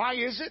 Why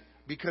is it?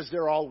 Because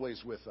they're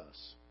always with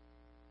us.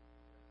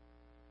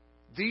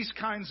 These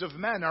kinds of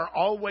men are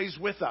always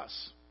with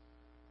us.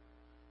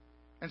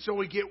 And so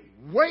we get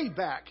way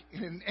back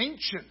in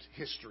ancient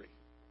history.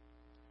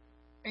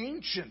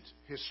 Ancient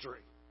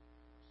history.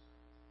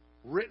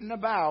 Written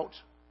about.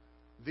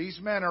 These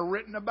men are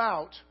written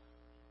about.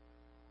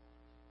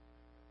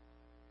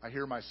 I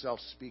hear myself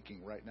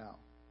speaking right now.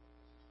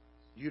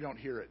 You don't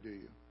hear it, do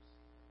you?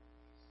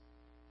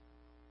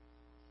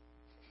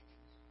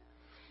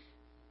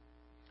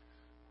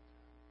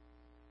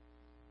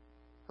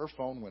 Her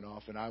phone went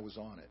off and I was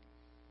on it.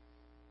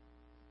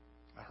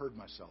 I heard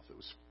myself. It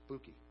was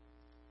spooky.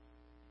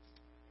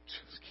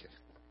 Just kidding.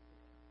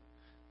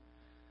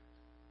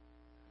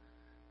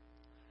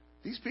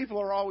 These people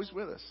are always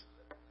with us.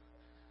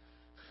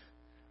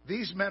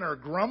 These men are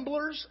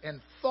grumblers and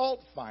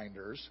fault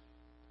finders.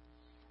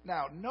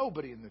 Now,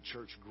 nobody in the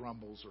church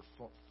grumbles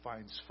or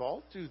finds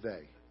fault, do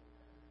they?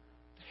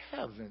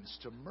 Heavens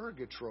to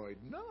Murgatroyd,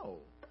 no.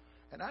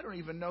 And I don't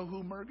even know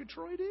who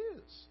Murgatroyd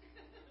is.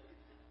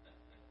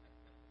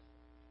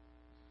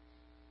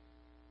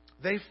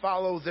 They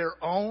follow their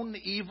own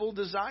evil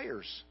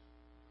desires.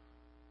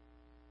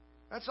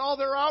 That's all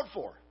they're out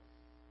for.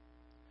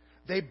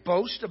 They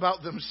boast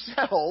about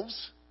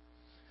themselves.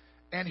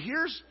 And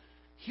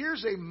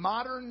here's a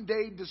modern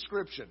day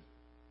description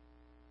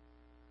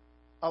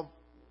of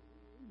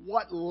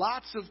what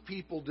lots of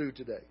people do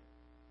today.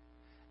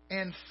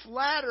 And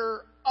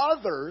flatter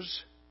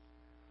others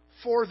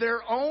for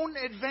their own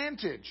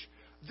advantage.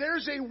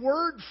 There's a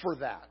word for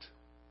that.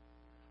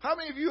 How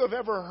many of you have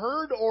ever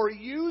heard or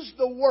used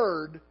the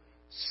word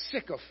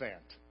sycophant?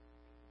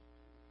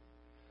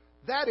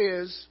 That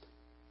is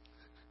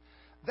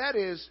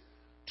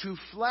to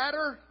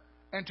flatter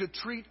and to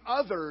treat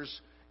others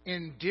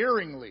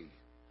endearingly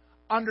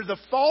under the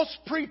false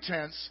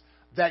pretense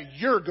that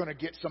you're going to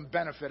get some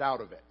benefit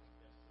out of it.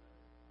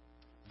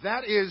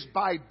 That is,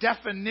 by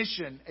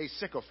definition, a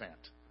sycophant.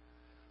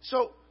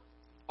 So,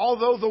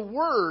 although the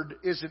word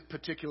isn't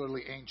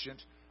particularly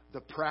ancient, the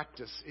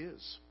practice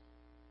is.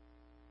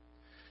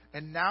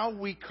 And now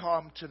we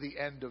come to the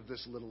end of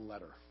this little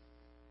letter.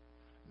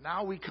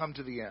 Now we come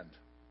to the end.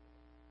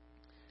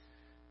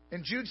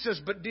 And Jude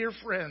says, but dear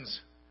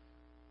friends,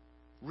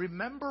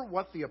 remember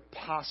what the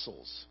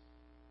apostles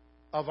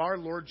of our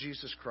Lord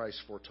Jesus Christ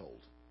foretold.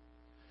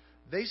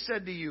 They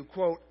said to you,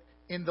 quote,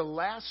 in the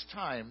last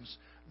times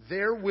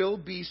there will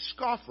be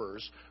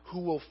scoffers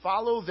who will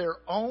follow their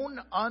own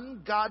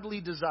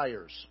ungodly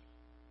desires.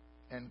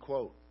 End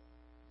quote.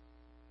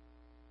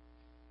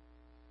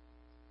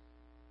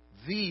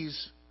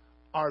 These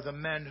are the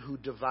men who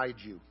divide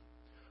you,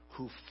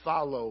 who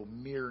follow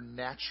mere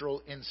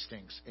natural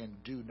instincts and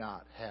do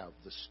not have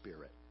the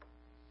Spirit.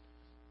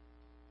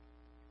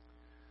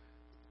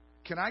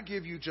 Can I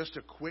give you just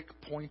a quick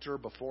pointer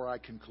before I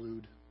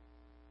conclude?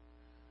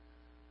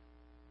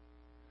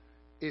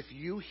 If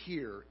you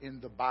hear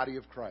in the body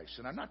of Christ,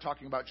 and I'm not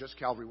talking about just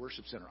Calvary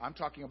Worship Center, I'm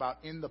talking about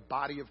in the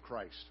body of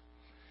Christ.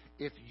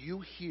 If you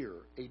hear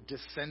a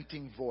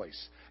dissenting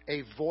voice,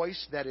 a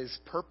voice that is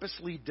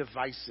purposely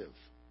divisive,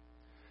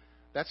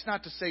 that's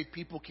not to say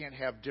people can't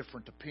have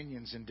different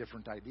opinions and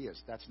different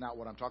ideas. That's not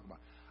what I'm talking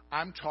about.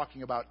 I'm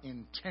talking about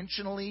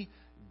intentionally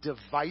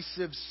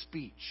divisive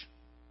speech.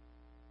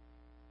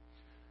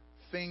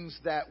 Things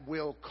that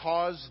will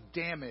cause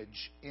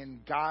damage in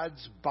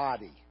God's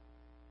body.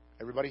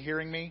 Everybody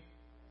hearing me?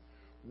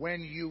 When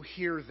you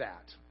hear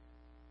that,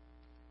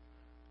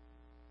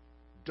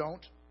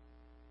 don't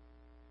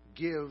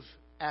give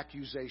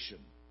accusation.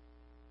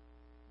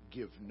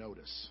 Give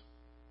notice.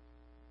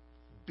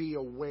 Be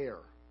aware.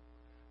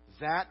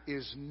 That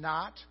is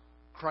not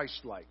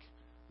Christ-like.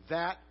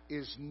 That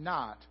is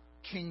not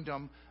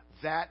kingdom.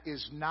 That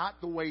is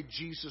not the way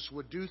Jesus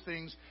would do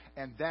things,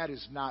 and that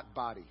is not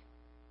body.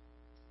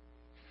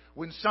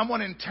 When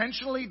someone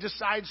intentionally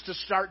decides to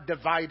start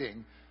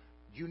dividing,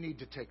 you need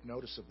to take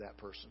notice of that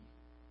person.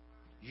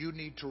 You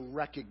need to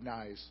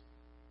recognize,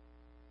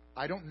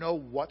 I don't know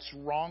what's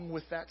wrong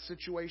with that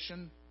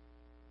situation,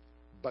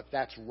 but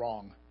that's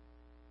wrong.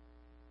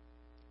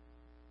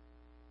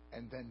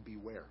 And then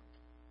beware.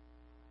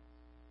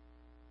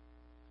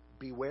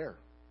 Beware.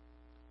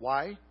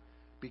 Why?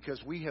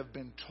 Because we have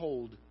been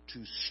told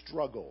to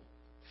struggle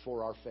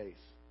for our faith.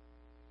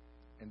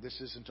 And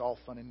this isn't all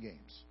fun and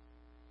games.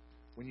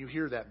 When you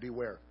hear that,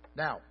 beware.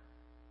 Now,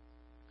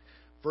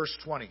 verse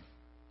 20.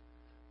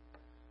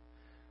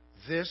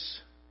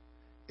 This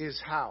is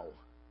how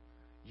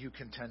you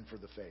contend for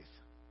the faith.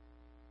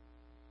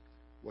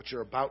 What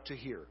you're about to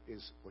hear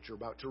is, what you're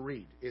about to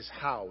read, is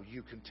how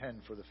you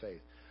contend for the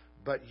faith.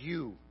 But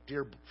you,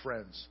 dear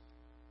friends,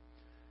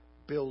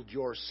 build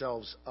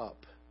yourselves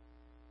up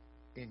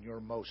in your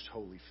most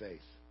holy faith.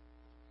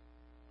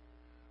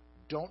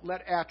 Don't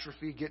let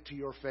atrophy get to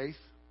your faith.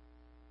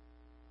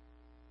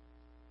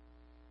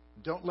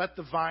 Don't let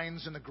the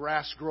vines and the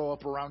grass grow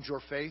up around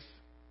your faith.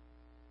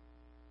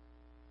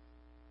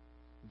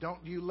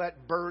 Don't you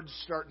let birds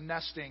start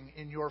nesting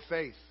in your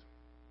faith.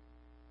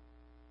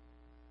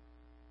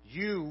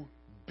 You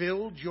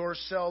build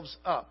yourselves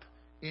up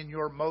in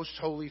your most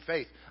holy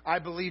faith. I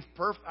believe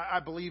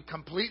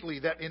completely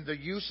that in the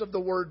use of the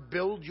word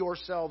build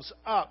yourselves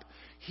up,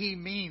 he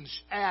means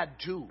add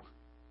to.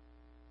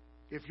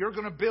 If you're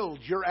going to build,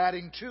 you're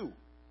adding to.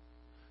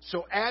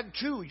 So add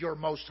to your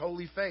most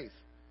holy faith.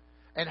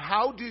 And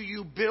how do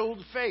you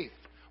build faith?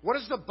 What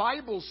does the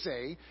Bible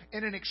say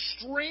in an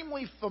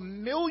extremely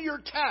familiar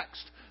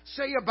text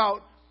say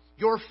about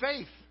your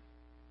faith?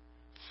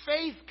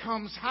 Faith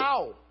comes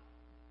how?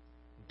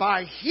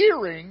 By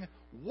hearing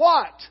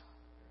what?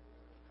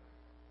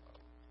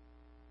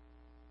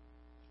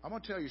 I'm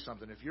going to tell you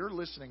something. If you're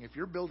listening, if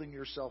you're building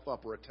yourself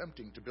up or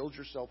attempting to build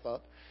yourself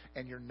up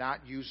and you're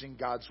not using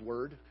God's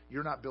Word,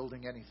 you're not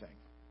building anything.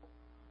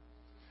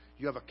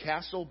 You have a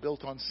castle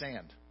built on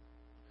sand.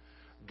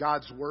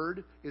 God's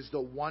Word is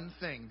the one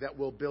thing that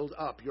will build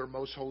up your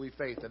most holy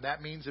faith. And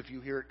that means if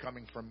you hear it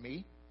coming from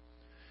me,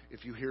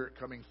 if you hear it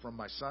coming from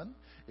my son,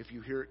 if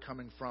you hear it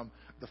coming from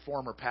the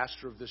former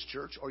pastor of this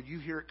church, or you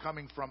hear it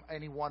coming from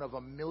any one of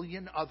a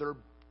million other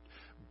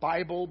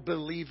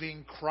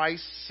Bible-believing,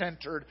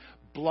 Christ-centered,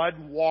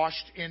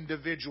 blood-washed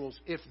individuals,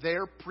 if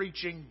they're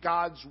preaching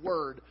God's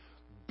Word,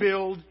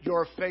 build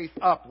your faith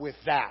up with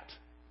that.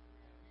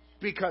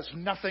 Because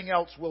nothing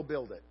else will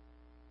build it.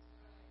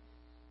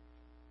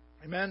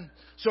 Amen?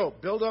 So,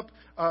 build up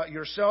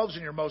yourselves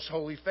in your most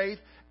holy faith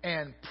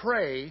and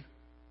pray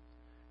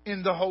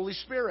in the Holy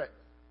Spirit.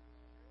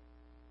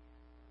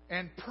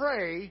 And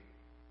pray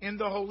in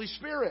the Holy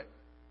Spirit.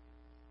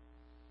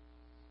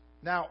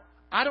 Now,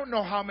 I don't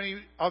know how many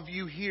of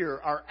you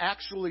here are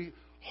actually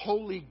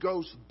Holy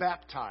Ghost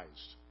baptized.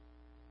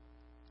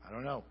 I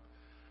don't know.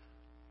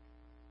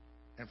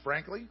 And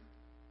frankly,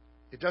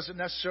 it doesn't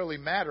necessarily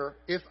matter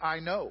if I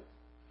know.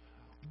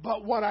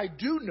 But what I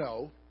do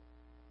know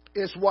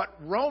is what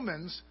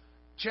Romans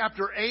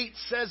chapter 8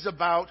 says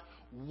about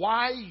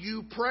why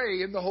you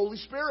pray in the Holy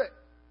Spirit.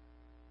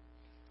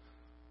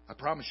 I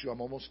promise you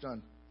I'm almost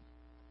done.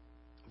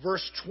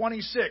 Verse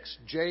 26.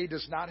 Jay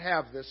does not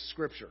have this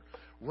scripture.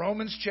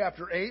 Romans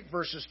chapter 8,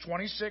 verses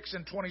 26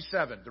 and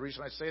 27. The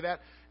reason I say that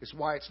is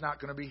why it's not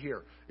going to be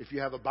here. If you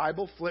have a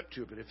Bible, flip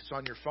to it. But if it's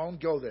on your phone,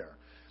 go there.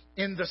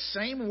 In the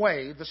same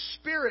way, the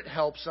Spirit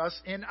helps us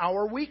in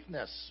our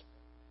weakness.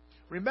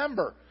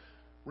 Remember,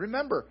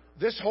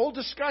 this whole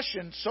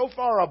discussion so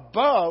far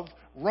above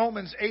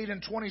Romans 8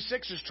 and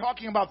 26 is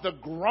talking about the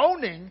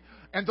groaning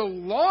and the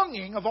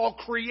longing of all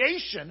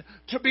creation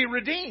to be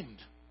redeemed.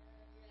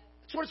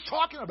 That's what it's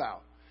talking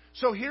about.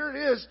 So here it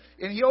is,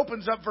 and he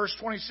opens up verse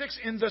 26.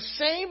 In the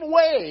same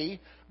way,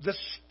 the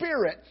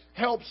Spirit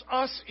helps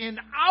us in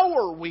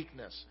our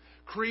weakness.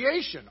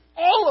 Creation,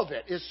 all of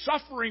it, is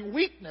suffering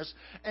weakness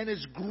and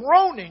is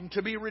groaning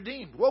to be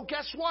redeemed. Well,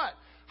 guess what?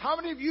 How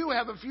many of you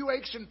have a few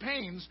aches and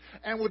pains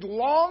and would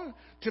long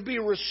to be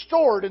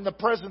restored in the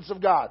presence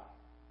of God?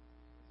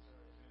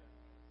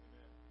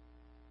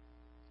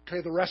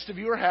 Okay, the rest of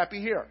you are happy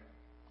here.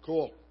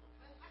 Cool.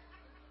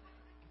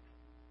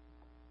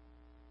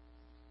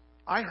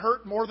 I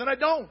hurt more than I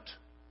don't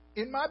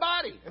in my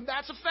body, and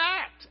that's a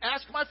fact.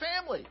 Ask my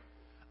family.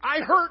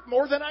 I hurt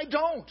more than I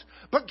don't.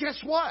 But guess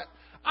what?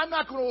 I'm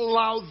not going to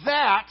allow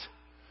that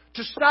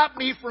to stop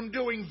me from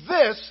doing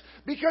this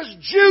because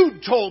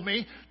Jude told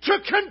me to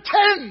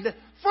contend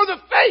for the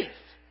faith.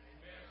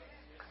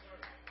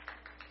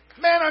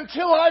 Man,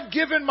 until I've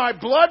given my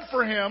blood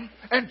for him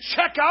and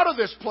check out of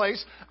this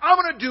place, I'm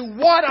going to do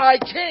what I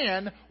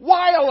can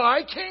while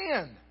I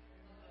can.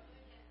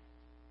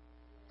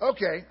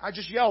 Okay, I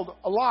just yelled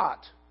a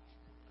lot.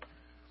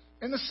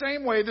 In the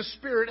same way, the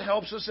Spirit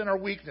helps us in our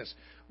weakness.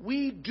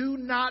 We do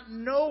not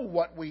know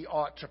what we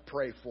ought to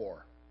pray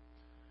for,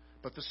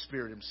 but the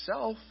Spirit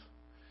Himself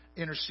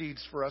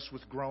intercedes for us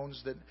with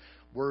groans that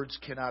words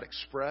cannot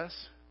express.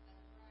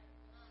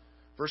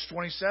 Verse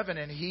 27,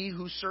 and He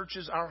who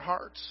searches our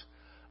hearts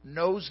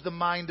knows the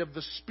mind of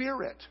the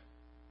Spirit.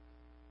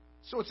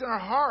 So it's in our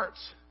hearts.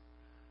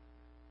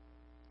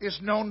 Is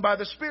known by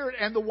the Spirit,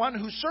 and the one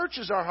who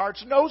searches our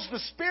hearts knows the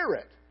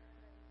Spirit.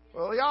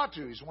 Well, he ought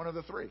to. He's one of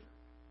the three.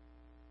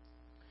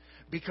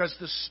 Because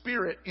the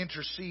Spirit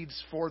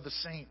intercedes for the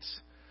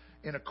saints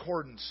in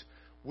accordance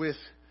with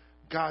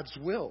God's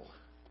will.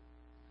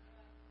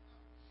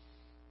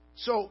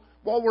 So,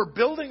 while we're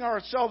building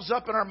ourselves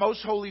up in our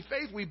most holy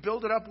faith, we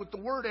build it up with the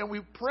Word and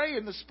we pray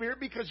in the Spirit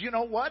because you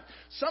know what?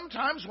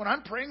 Sometimes when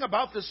I'm praying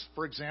about this,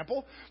 for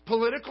example,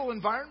 political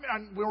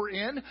environment we're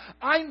in,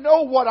 I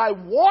know what I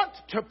want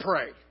to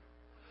pray.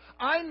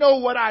 I know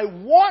what I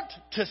want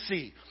to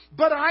see.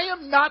 But I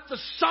am not the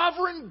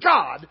sovereign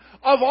God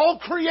of all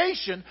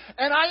creation,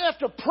 and I have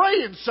to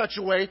pray in such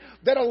a way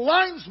that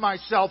aligns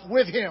myself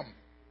with Him.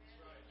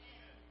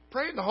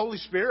 Pray in the Holy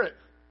Spirit.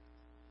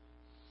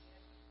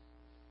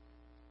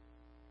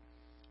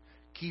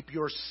 Keep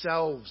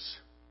yourselves.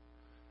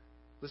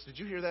 Listen, did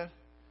you hear that?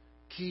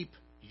 Keep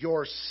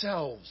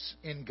yourselves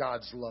in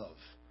God's love.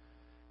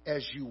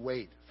 as you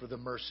wait for the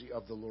mercy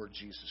of the Lord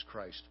Jesus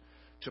Christ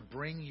to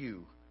bring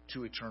you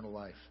to eternal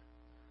life.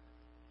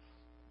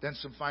 Then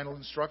some final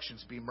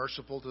instructions. Be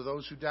merciful to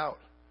those who doubt.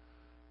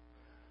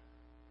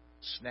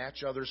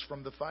 Snatch others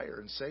from the fire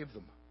and save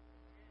them.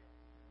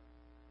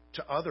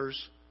 To others,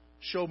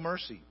 show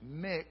mercy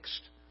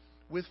mixed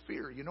with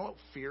fear. You know what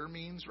fear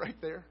means right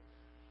there?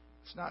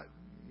 It's not,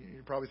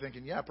 you're probably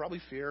thinking, yeah,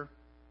 probably fear.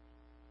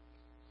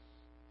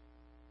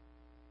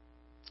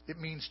 It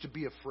means to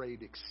be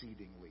afraid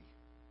exceedingly.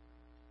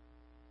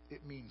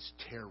 It means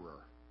terror.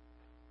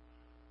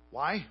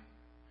 Why?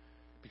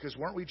 Because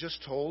weren't we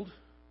just told,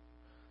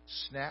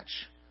 snatch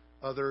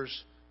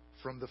others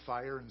from the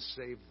fire and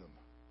save them?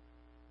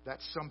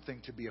 That's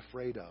something to be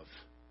afraid of.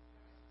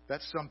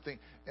 That's something,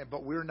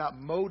 but we're not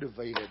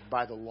motivated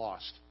by the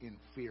lost in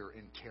fear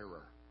and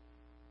terror.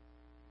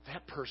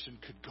 That person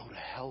could go to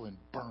hell and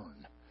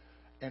burn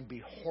and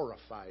be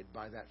horrified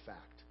by that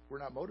fact. We're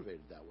not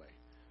motivated that way.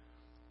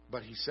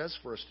 But He says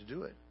for us to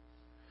do it.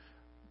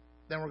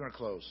 Then we're going to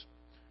close.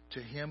 To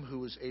Him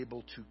who is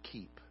able to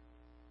keep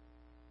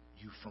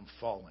you from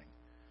falling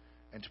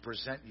and to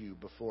present you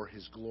before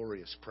His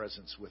glorious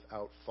presence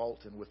without fault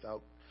and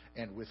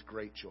with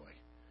great joy.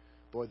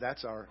 Boy,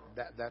 that's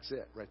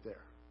it right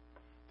there.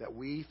 That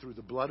we, through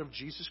the blood of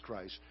Jesus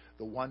Christ,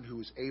 the one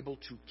who is able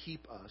to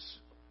keep us.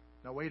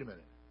 Now, wait a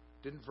minute.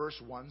 Didn't verse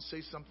 1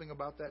 say something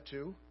about that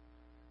too?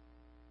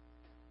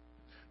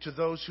 To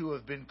those who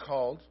have been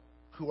called,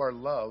 who are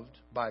loved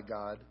by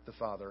God the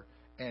Father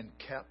and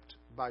kept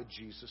by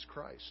Jesus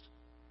Christ.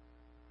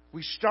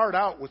 We start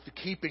out with the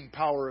keeping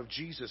power of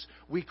Jesus.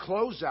 We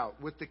close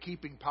out with the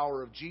keeping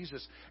power of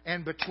Jesus.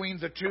 And between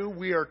the two,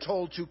 we are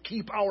told to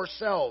keep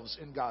ourselves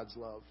in God's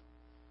love.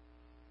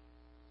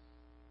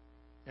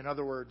 In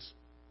other words,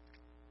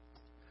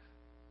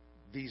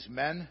 these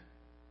men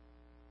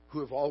who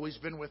have always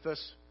been with us,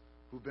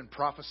 who've been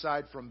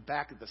prophesied from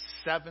back at the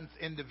seventh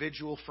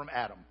individual from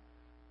Adam,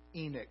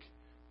 Enoch,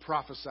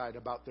 prophesied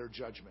about their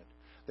judgment.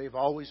 They've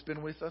always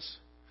been with us.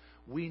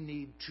 We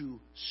need to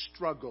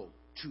struggle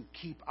to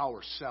keep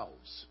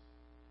ourselves.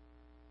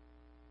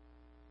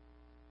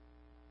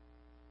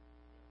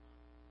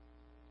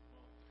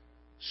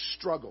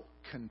 Struggle,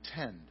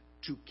 contend,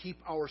 to keep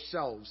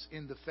ourselves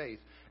in the faith.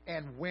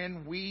 And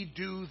when we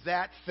do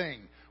that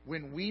thing,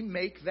 when we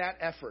make that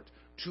effort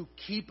to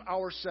keep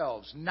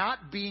ourselves,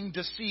 not being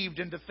deceived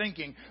into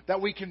thinking that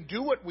we can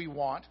do what we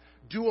want,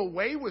 do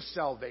away with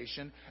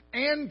salvation,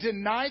 and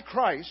deny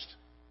Christ,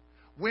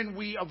 when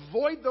we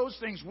avoid those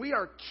things, we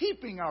are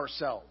keeping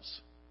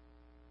ourselves.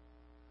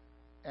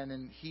 And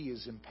then He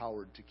is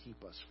empowered to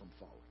keep us from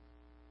falling.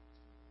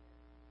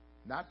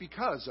 Not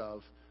because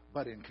of,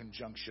 but in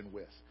conjunction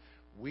with.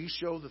 We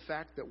show the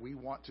fact that we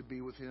want to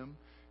be with Him.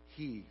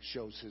 He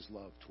shows His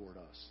love toward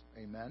us.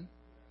 Amen?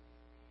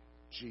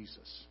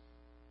 Jesus.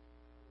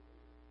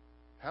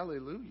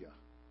 Hallelujah.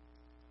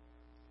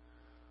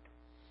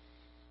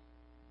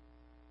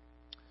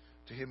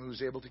 To Him who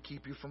is able to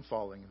keep you from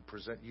falling and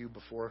present you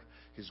before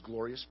His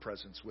glorious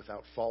presence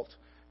without fault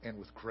and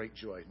with great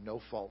joy.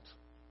 No fault.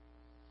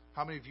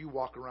 How many of you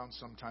walk around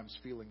sometimes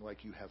feeling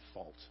like you have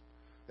fault?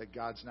 That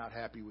God's not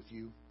happy with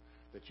you?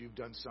 That you've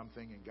done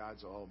something and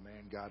God's, oh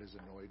man, God is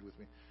annoyed with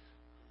me.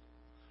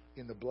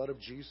 In the blood of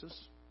Jesus,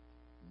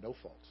 no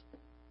fault.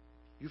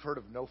 You've heard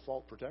of no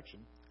fault protection.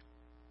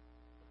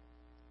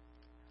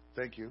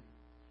 Thank you.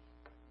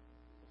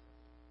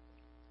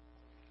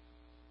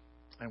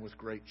 And with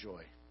great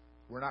joy.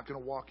 We're not going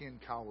to walk in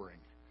cowering.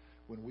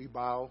 When we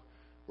bow,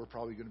 we're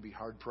probably going to be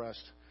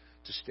hard-pressed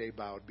to stay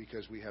bowed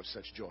because we have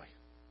such joy.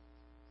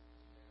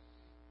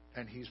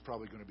 And He's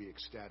probably going to be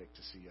ecstatic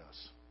to see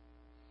us.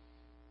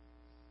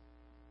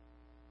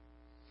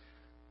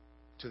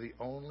 To the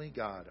only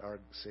God, our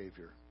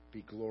Savior,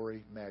 be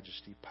glory,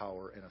 majesty,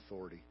 power, and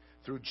authority.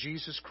 Through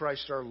Jesus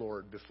Christ our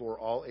Lord, before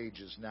all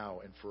ages, now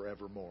and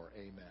forevermore.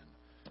 Amen.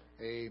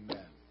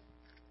 Amen.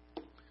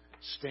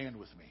 Stand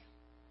with me.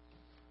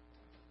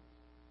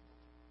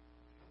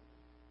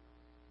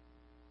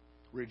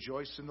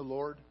 Rejoice in the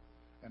Lord.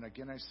 And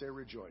again I say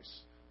rejoice,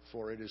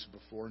 for it is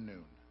before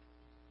noon.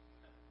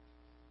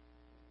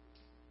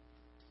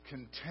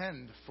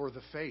 Contend for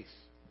the faith.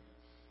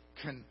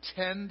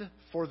 Contend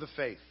for the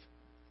faith.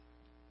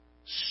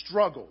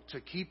 Struggle to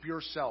keep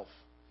yourself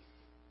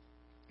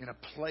in a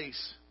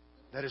place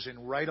that is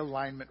in right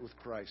alignment with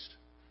Christ.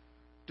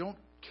 Don't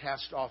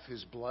cast off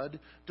His blood.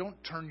 Don't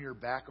turn your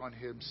back on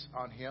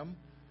Him,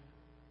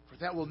 for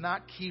that will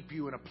not keep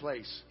you in a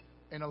place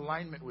in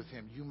alignment with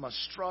Him. You must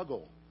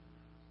struggle.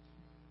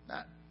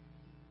 Not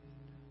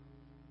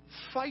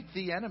fight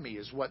the enemy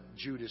is what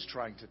Jude is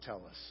trying to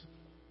tell us.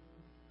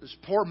 These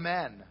poor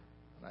men,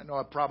 I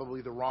know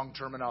probably the wrong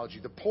terminology,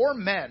 the poor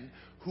men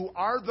who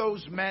are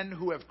those men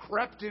who have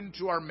crept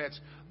into our midst,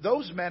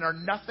 those men are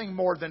nothing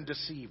more than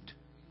deceived.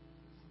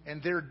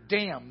 And they're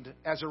damned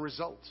as a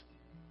result.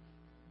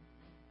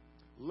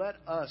 Let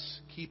us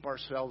keep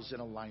ourselves in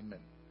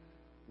alignment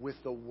with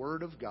the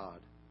Word of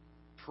God,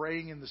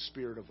 praying in the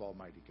Spirit of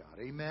Almighty God.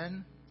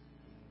 Amen?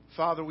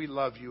 Father, we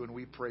love You and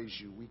we praise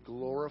You. We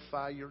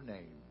glorify Your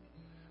name.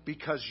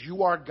 because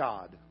you are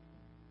God.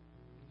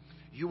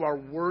 You are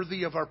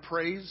worthy of our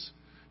praise.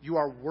 You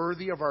are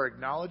worthy of our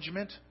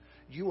acknowledgement.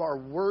 You are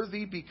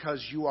worthy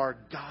because you are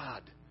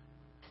God.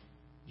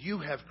 You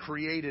have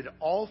created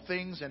all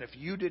things, and if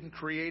you didn't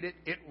create it,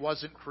 it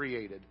wasn't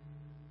created.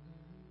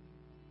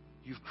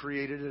 You've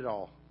created it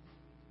all.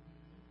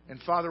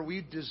 And Father,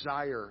 we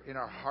desire in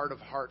our heart of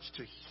hearts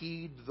to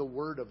heed the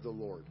word of the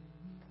Lord.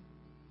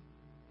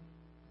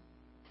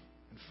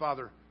 And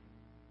Father,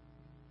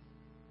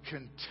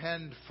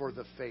 contend for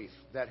the faith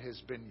that has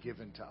been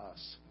given to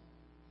us,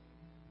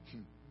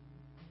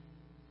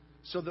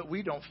 so that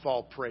we don't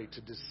fall prey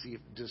to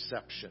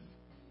deception.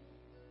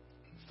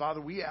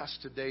 Father, we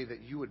ask today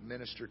that you would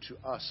minister to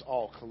us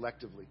all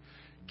collectively.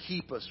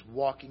 Keep us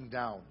walking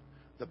down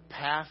the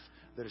path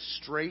that is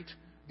straight,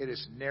 it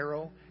is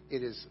narrow,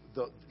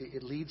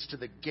 it leads to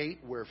the gate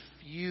where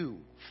few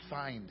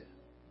find it.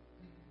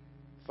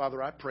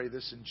 Father, I pray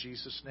this in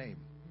Jesus' name.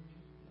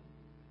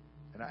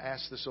 And I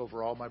ask this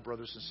over all my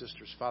brothers and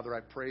sisters. Father, I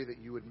pray that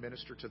you would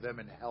minister to them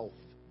in health.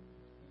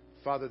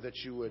 Father, that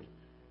you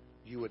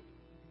would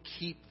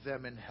keep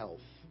them in health.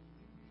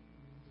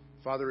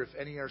 Father, if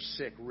any are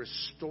sick,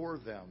 restore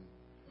them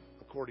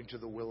according to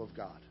the will of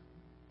God.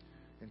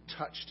 And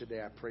touch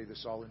today, I pray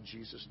this all in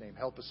Jesus' name.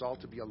 Help us all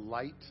to be a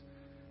light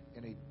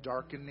in a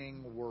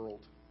darkening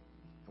world.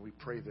 And we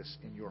pray this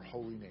in your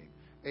holy name.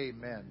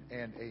 Amen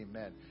and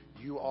amen.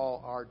 You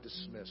all are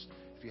dismissed.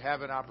 If you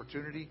have an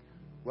opportunity,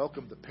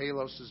 welcome the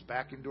Paloses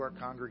back into our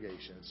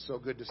congregation. It's so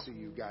good to see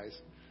you guys.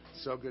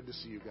 So good to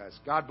see you guys.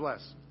 God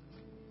bless.